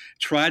people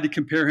tried to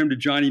compare him to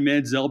Johnny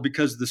Manziel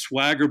because of the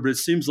swagger, but it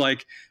seems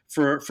like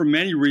for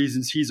many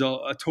reasons, he's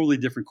a totally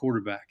different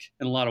quarterback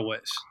in a lot of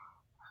ways.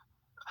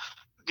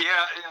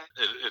 Yeah,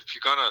 if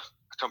you're going to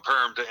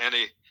compare him to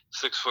any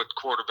 6-foot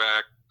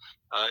quarterback,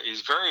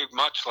 he's very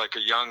much like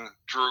a young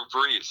Drew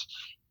Brees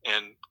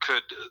and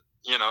could,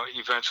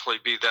 eventually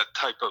be that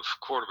type of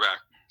quarterback.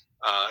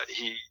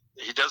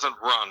 He doesn't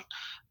run.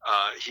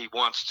 He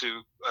wants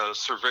to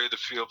survey the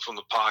field from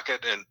the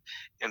pocket,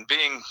 and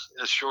being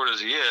as short as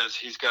he is,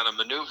 he's got to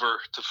maneuver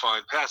to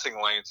find passing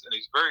lanes, and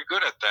he's very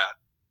good at that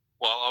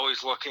while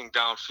always looking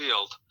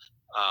downfield.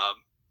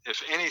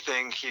 If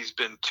anything, he's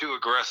been too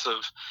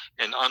aggressive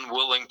and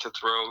unwilling to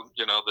throw,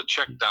 the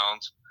check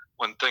downs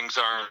when things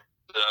aren't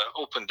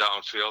open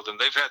downfield. And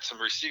they've had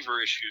some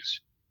receiver issues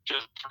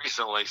just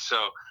recently.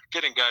 So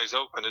getting guys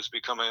open is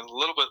becoming a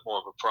little bit more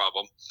of a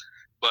problem.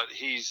 But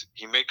he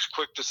makes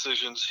quick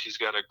decisions. He's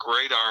got a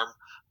great arm,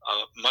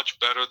 much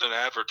better than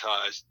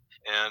advertised.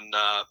 And,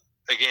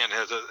 again,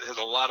 has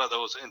a lot of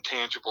those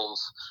intangibles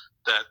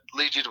that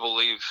lead you to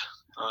believe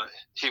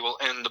he will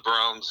end the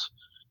Browns'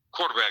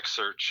 quarterback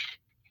search.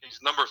 He's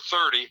number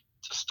 30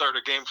 to start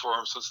a game for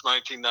him since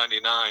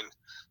 1999,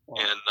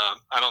 and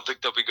I don't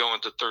think they'll be going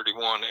to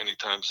 31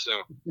 anytime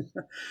soon.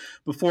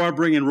 Before I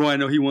bring in Roy, I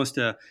know he wants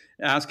to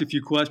ask a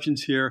few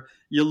questions here.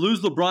 You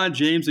lose LeBron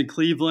James in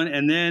Cleveland,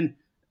 and then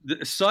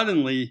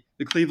suddenly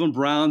the Cleveland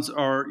Browns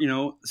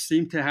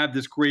seem to have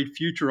this great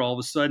future all of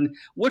a sudden.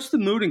 What's the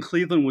mood in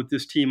Cleveland with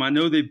this team? I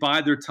know they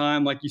bide their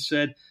time, like you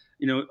said,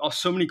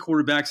 so many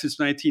quarterbacks since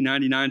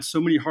 1999, so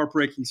many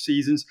heartbreaking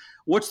seasons.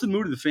 What's the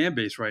mood of the fan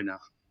base right now?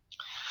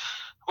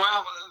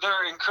 Well, they're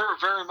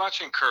very much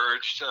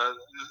encouraged.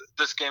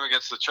 This game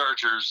against the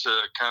Chargers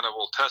kind of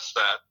will test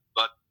that.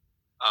 But,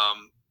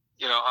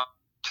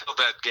 until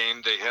that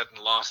game, they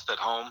hadn't lost at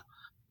home.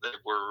 They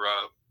were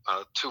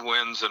 2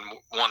 wins and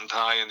 1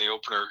 tie in the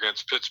opener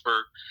against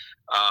Pittsburgh.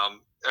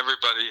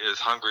 Everybody is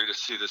hungry to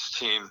see this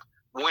team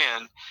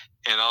win,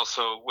 and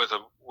also with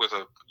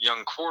a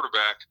young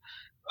quarterback.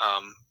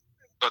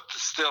 But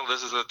still,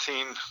 this is a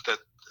team that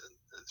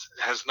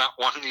has not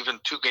won even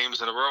 2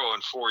 games in a row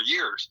in 4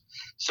 years.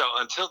 So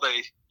until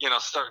they,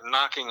 start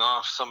knocking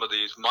off some of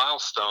these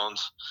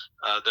milestones,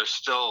 there's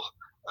still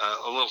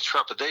a little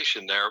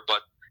trepidation there.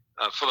 But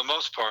for the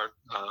most part,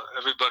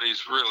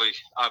 everybody's really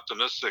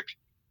optimistic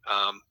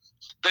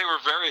They were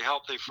very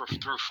healthy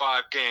through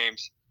 5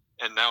 games,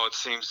 and now it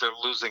seems they're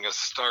losing a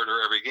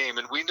starter every game.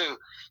 And we knew,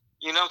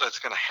 that's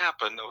going to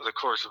happen over the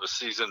course of a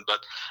season, but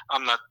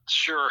I'm not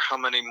sure how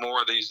many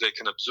more of these they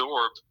can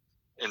absorb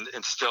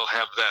and still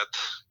have that,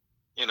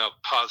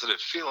 positive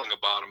feeling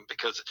about them,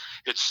 because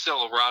it's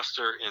still a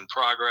roster in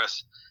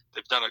progress.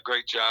 They've done a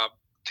great job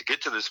to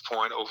get to this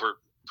point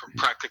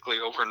practically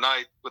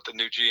overnight with the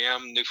new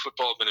GM, new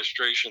football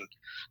administration.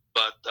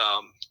 But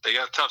they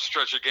got a tough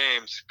stretch of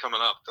games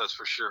coming up, that's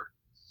for sure.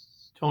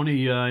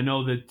 Tony, I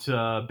know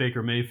that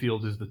Baker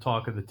Mayfield is the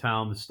talk of the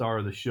town, the star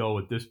of the show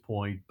at this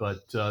point,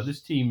 but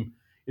this team,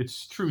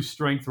 its true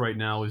strength right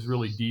now is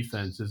really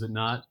defense, is it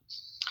not?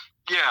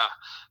 Yeah.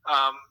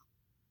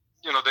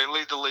 They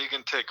lead the league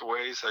in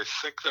takeaways. I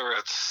think they're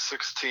at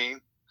 16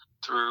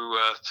 through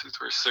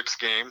 6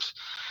 games.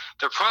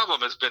 Their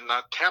problem has been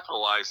not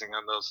capitalizing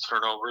on those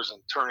turnovers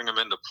and turning them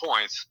into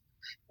points,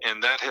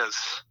 and that has,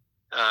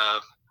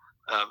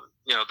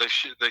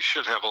 they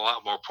should have a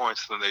lot more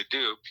points than they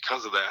do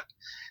because of that.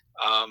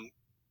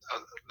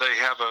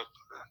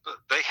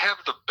 They have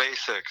the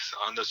basics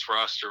on this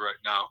roster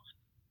right now.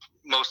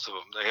 Most of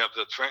them. They have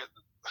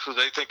who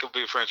they think will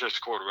be a franchise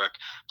quarterback,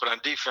 but on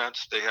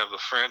defense they have the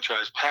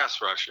franchise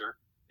pass rusher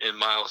in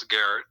Myles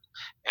Garrett,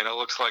 and it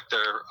looks like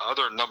their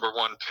other number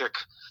 1 pick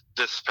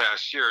this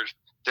past year,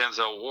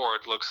 Denzel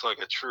Ward, looks like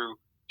a true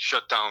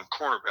shutdown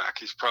cornerback.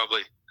 He's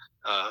probably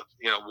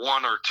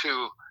 1 or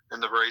 2 in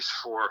the race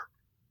for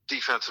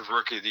Defensive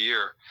Rookie of the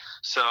Year.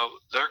 So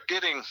they're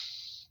getting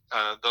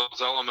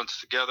those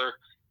elements together,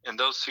 and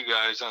those 2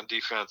 guys on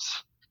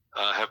defense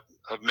have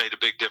made a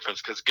big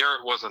difference, because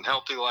Garrett wasn't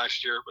healthy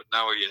last year, but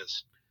now he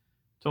is.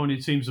 Tony,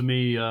 it seems to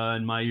me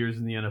in my years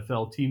in the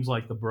NFL, teams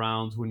like the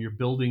Browns, when you're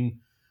building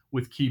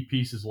with key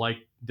pieces like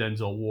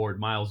Denzel Ward,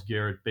 Myles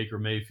Garrett, Baker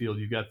Mayfield,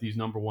 you've got these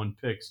number 1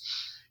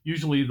 picks.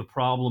 Usually the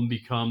problem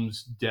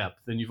becomes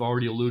depth, and you've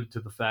already alluded to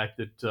the fact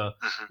that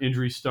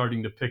injuries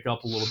starting to pick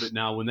up a little bit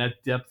now. When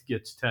that depth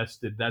gets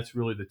tested, that's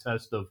really the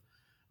test of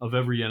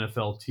every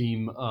NFL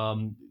team.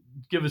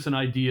 Give us an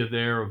idea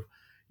there of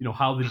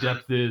how the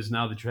depth is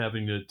now that you're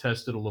having to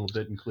test it a little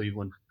bit in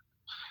Cleveland.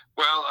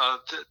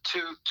 Well,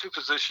 two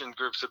position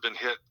groups have been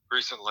hit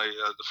recently.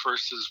 The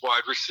first is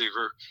wide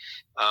receiver.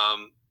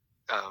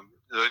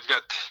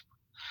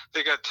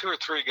 They got 2 or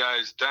 3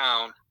 guys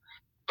down,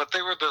 but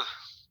they were the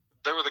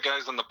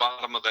guys on the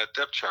bottom of that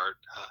depth chart.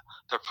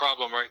 Their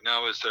problem right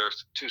now is their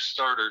 2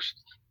 starters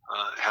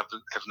have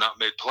not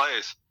made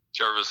plays.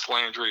 Jarvis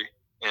Landry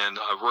and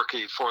a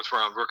 4th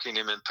round rookie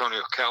named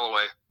Antonio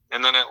Callaway.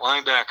 And then at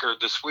linebacker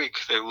this week,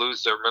 they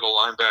lose their middle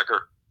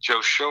linebacker, Joe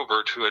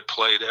Schobert, who had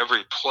played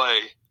every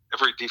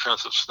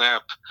defensive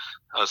snap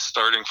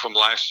starting from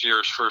last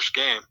year's first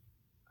game.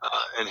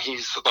 And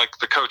he's like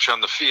the coach on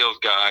the field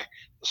guy,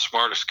 the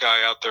smartest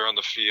guy out there on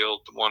the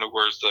field, the one who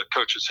wears the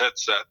coach's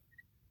headset.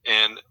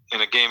 And in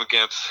a game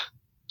against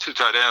 2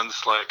 tight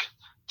ends like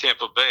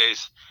Tampa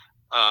Bay's,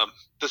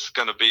 this is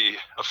going to be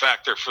a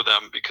factor for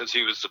them, because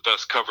he was the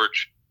best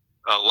coverage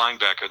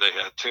linebacker they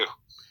had too.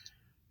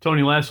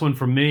 Tony, last one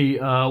from me.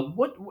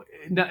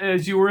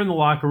 As you were in the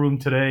locker room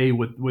today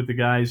with the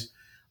guys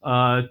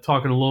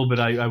talking a little bit,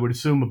 I would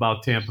assume,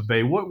 about Tampa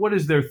Bay. What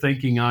is their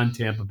thinking on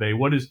Tampa Bay?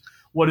 What is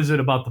it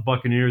about the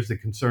Buccaneers that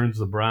concerns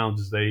the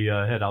Browns as they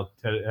head out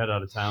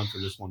of town for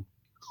this one?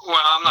 Well,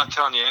 I'm not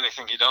telling you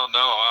anything you don't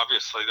know.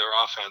 Obviously, their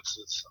offense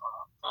is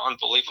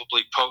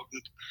unbelievably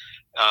potent,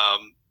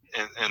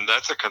 and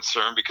that's a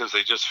concern, because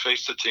they just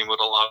faced a team with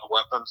a lot of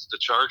weapons, the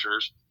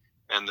Chargers.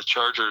 And the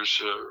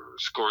Chargers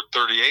scored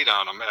 38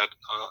 on them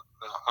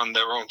on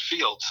their own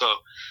field. So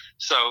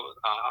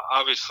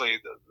obviously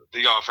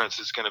the offense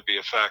is going to be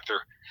a factor.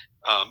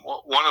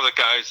 One of the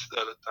guys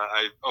that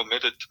I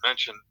omitted to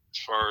mention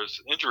as far as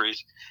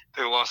injuries,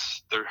 they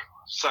lost their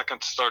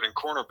second starting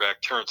cornerback,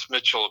 Terrence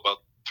Mitchell, about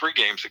 3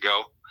 games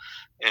ago,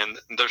 and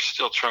they're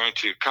still trying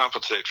to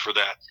compensate for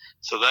that.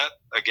 So that,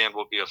 again,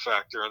 will be a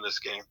factor in this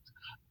game.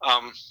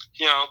 On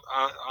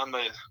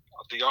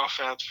the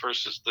offense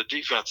versus the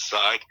defense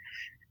side,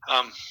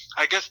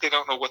 I guess they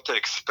don't know what to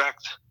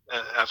expect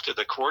after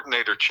the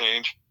coordinator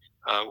change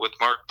with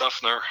Mark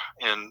Duffner,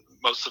 and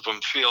most of them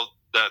feel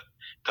that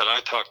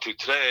I talked to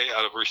today,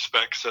 out of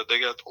respect, said they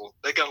got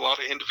a lot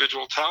of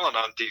individual talent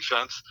on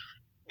defense,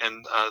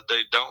 and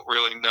they don't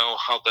really know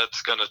how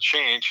that's going to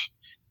change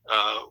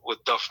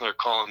with Duffner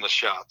calling the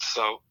shots.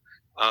 So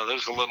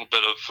there's a little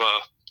bit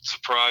of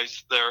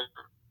surprise there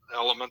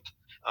element,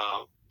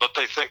 but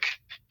I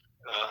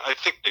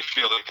think they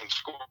feel they can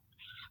score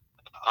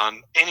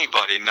on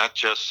anybody, not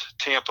just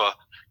Tampa,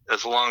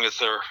 as long as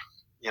they're,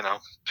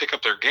 pick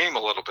up their game a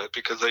little bit,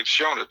 because they've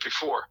shown it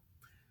before.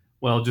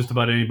 Well, just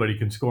about anybody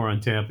can score on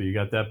Tampa. You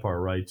got that part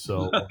right.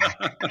 So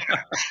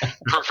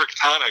perfect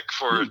tonic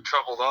for a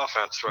troubled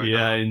offense right now.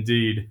 Yeah,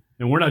 indeed.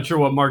 And we're not sure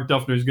what Mark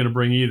Duffner is going to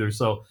bring either.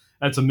 So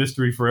that's a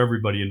mystery for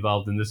everybody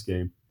involved in this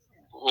game.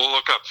 We'll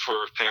look up for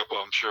Tampa,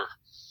 I'm sure.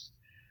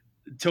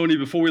 Tony,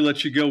 before we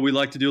let you go, we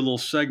like to do a little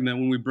segment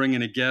when we bring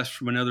in a guest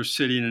from another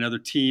city and another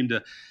team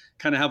to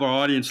kind of have our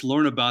audience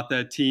learn about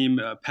that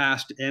team,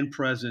 past and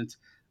present.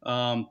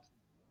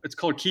 It's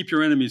called Keep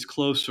Your Enemies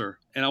Closer.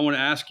 And I want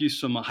to ask you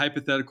some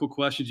hypothetical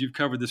questions. You've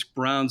covered this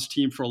Browns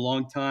team for a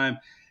long time.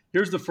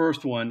 Here's the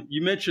first one.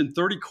 You mentioned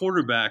 30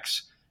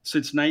 quarterbacks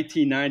since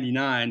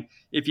 1999.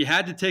 If you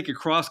had to take a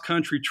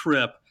cross-country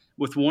trip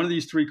with one of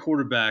these three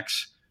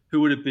quarterbacks,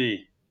 who would it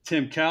be?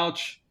 Tim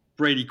Couch,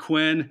 Brady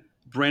Quinn,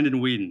 Brandon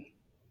Whedon.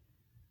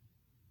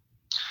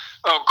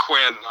 Oh,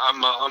 Quinn.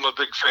 I'm a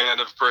big fan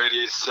of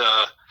Brady's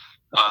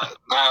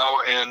now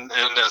and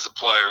as a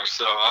player,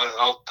 so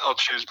I'll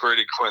choose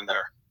Brady Quinn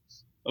there.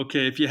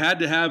 Okay, if you had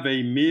to have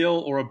a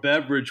meal or a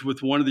beverage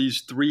with one of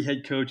these three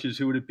head coaches,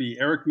 who would it be?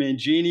 Eric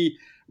Mangini,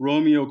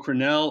 Romeo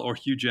Crennel, or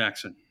Hugh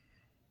Jackson?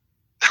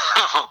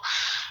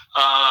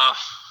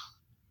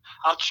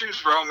 I'll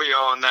choose Romeo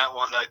on that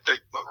one. I think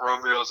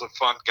Romeo's a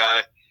fun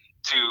guy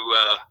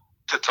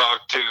to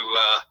talk to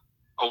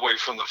away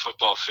from the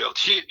football field.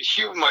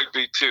 Hugh might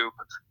be too,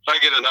 but I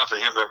get enough of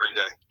him every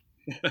day.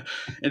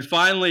 And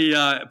finally,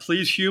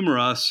 please humor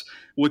us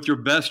with your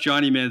best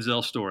Johnny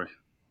Manziel story.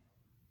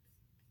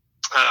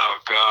 Oh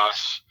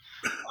gosh,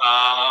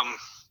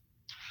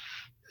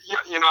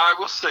 I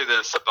will say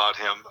this about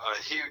him: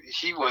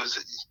 he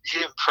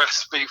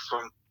impressed me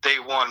from day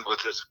one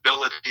with his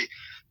ability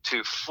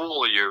to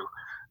fool you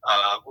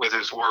with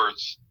his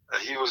words.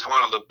 He was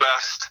one of the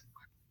best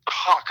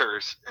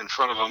talkers in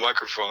front of a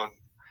microphone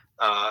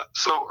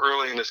so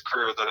early in his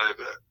career that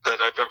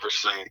I've ever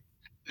seen,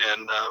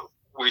 and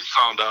we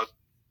found out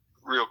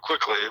real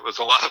quickly it was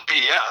a lot of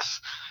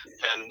BS,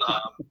 and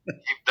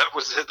that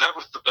was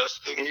the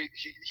best thing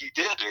he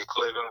did in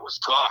Cleveland was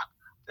talk,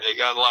 and he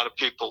got a lot of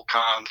people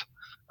conned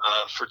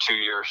for 2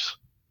 years.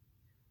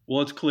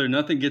 Well, it's clear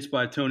nothing gets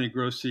by Tony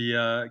Grossi.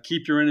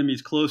 Keep your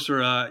enemies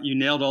closer. You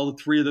nailed all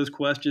three of those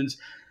questions.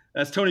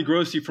 That's Tony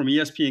Grossi from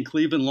ESPN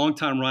Cleveland,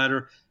 longtime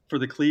writer for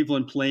the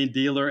Cleveland Plain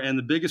Dealer, and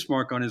the biggest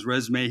mark on his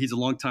resume, he's a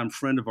longtime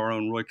friend of our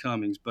own Roy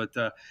Cummings. But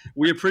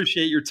we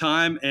appreciate your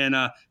time, and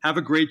have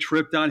a great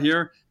trip down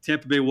here.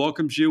 Tampa Bay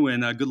welcomes you,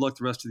 and good luck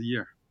the rest of the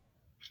year.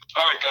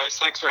 All right, guys.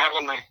 Thanks for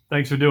having me.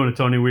 Thanks for doing it,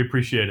 Tony. We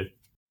appreciate it.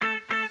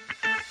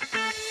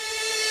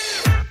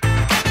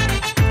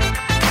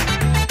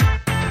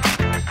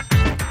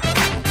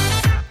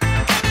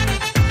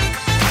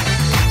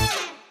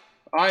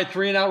 All right,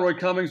 3 and Out, Roy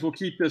Cummings. We'll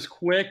keep this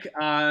quick.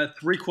 3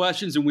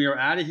 questions, and we are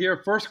out of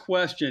here. First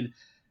question,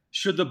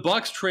 should the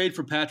Bucs trade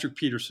for Patrick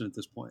Peterson at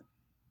this point?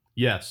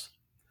 Yes.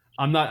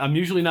 I'm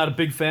usually not a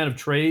big fan of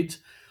trades,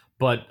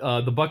 but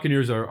the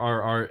Buccaneers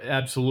are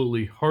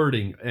absolutely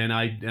hurting, and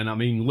I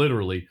mean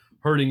literally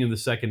hurting in the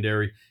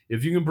secondary.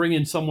 If you can bring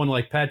in someone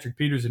like Patrick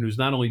Peterson, who's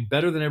not only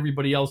better than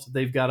everybody else that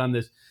they've got on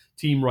this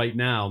team right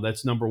now,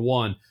 that's number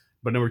one,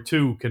 but number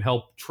two, can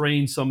help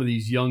train some of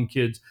these young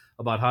kids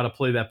about how to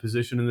play that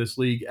position in this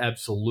league,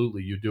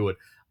 absolutely, you do it.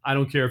 I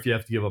don't care if you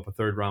have to give up a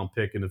third-round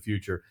pick in the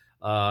future.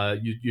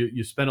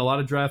 You spent a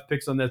lot of draft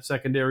picks on that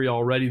secondary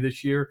already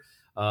this year.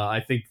 I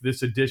think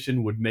this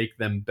addition would make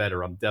them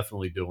better. I'm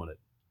definitely doing it.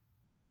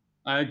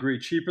 I agree.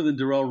 Cheaper than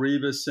Darrelle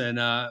Revis, and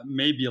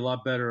maybe a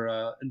lot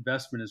better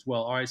investment as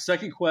well. All right,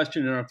 second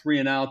question in our 3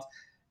 and Out.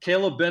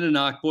 Caleb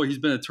Benenoch, boy, he's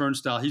been a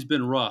turnstile. He's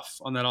been rough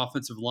on that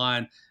offensive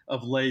line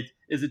of late.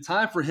 Is it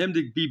time for him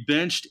to be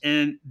benched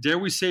and, dare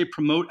we say,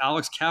 promote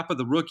Alex Kappa,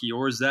 the rookie,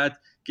 or is that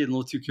getting a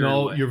little too carried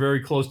away? No, you're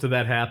very close to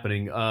that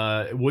happening.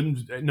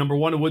 Number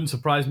one, it wouldn't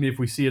surprise me if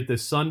we see it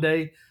this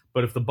Sunday,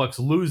 but if the Bucs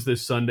lose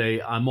this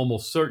Sunday, I'm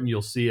almost certain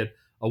you'll see it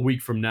a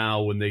week from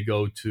now when they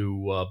go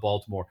to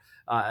Baltimore.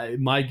 Or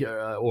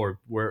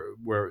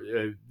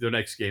their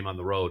next game on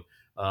the road,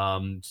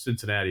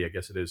 Cincinnati, I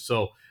guess it is.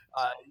 So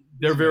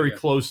they're very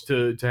close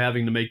to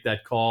having to make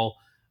that call.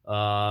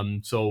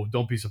 So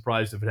don't be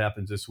surprised if it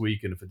happens this week,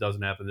 and if it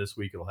doesn't happen this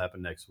week, it'll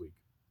happen next week.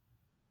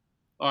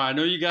 All right, I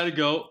know you got to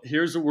go.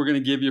 Here's what we're going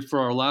to give you for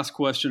our last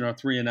question, our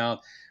 3 and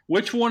Out.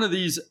 Which one of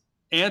these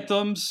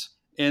anthems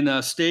and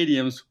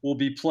stadiums will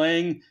be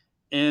playing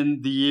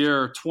in the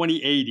year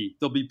 2080?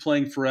 They'll be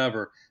playing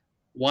forever.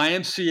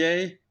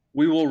 YMCA,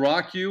 We Will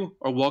Rock You,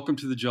 or Welcome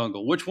to the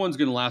Jungle? Which one's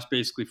going to last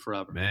basically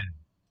forever? Man.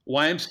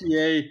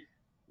 YMCA,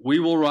 We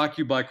Will Rock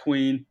You by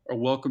Queen, or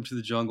Welcome to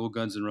the Jungle,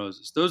 Guns N'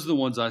 Roses. Those are the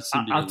ones I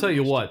seem to. I'll tell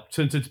you what,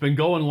 since it's been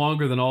going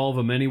longer than all of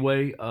them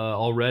anyway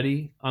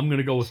already, I'm going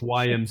to go with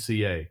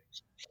YMCA.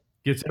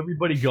 Gets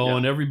everybody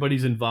going. Yeah.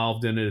 Everybody's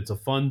involved in it. It's a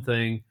fun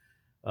thing.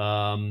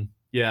 I'm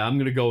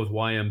going to go with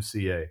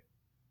YMCA.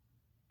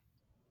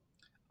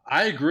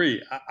 I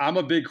agree. I'm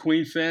a big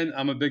Queen fan.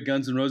 I'm a big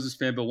Guns N' Roses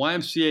fan, but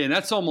YMCA, and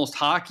that's almost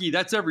hockey.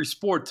 That's every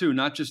sport too,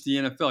 not just the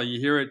NFL.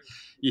 You hear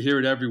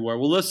it everywhere.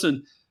 Well,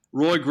 listen,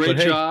 Roy, great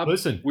job.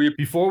 Listen,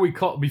 before we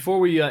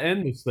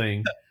end this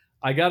thing,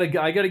 I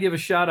gotta give a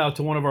shout out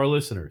to one of our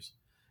listeners,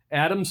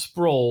 Adam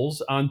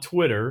Sproles on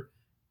Twitter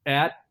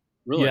at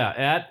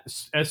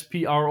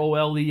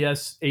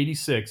SPROLES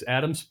 86.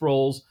 Adam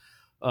Sproles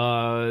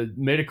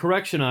made a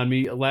correction on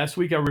me last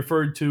week. I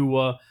referred to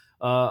a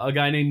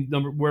guy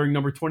wearing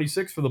number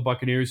 26 for the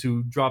Buccaneers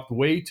who dropped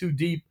way too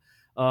deep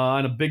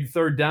on a big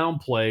third down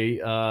play.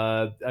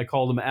 I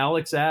called him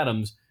Alex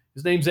Adams.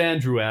 His name's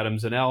Andrew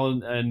Adams, and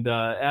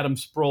Adam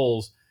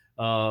Sproles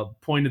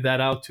pointed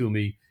that out to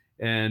me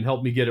and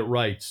helped me get it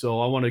right.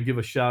 So I want to give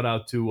a shout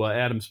out to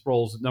Adam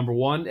Sproles. Number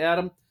one,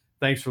 Adam,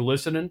 thanks for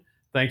listening.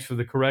 Thanks for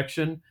the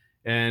correction.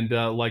 And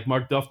like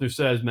Mark Duffner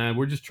says, man,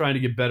 we're just trying to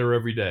get better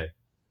every day.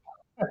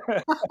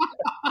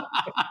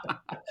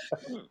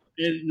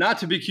 And not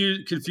to be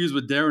confused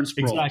with Darren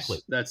Sproles. Exactly.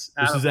 This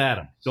is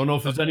Adam. Don't know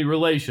if there's any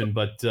relation,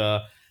 but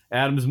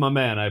Adam's my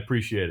man. I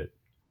appreciate it.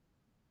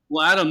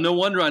 Well, Adam, no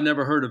wonder I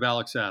never heard of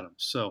Alex Adams.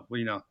 So,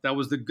 that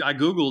was I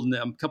Googled and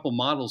a couple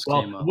models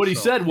came up. What he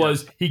said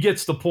was he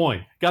gets the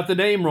point. Got the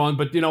name wrong,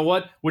 but you know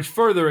what? Which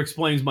further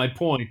explains my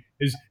point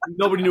is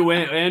nobody knew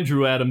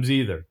Andrew Adams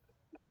either.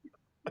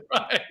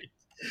 Right.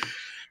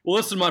 Well,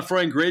 listen, my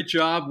friend, great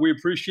job. We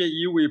appreciate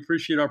you. We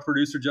appreciate our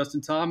producer,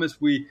 Justin Thomas.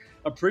 We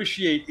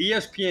appreciate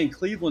ESPN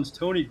Cleveland's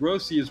Tony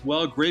Grossi as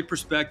well. Great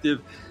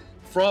perspective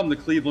from the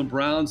Cleveland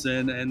Browns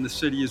and the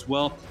city as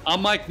well.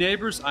 I'm Mike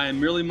Neighbors. I am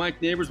merely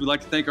Mike Neighbors. We'd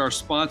like to thank our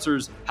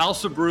sponsors,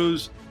 House of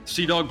Brews,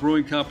 Sea Dog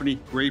Brewing Company,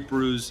 great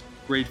brews,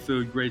 great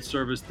food, great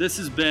service. This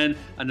has been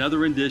another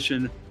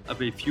rendition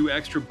of A Few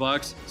Extra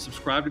Bucs.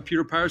 Subscribe to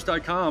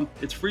pewterpirates.com.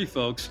 It's free,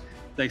 folks.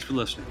 Thanks for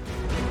listening.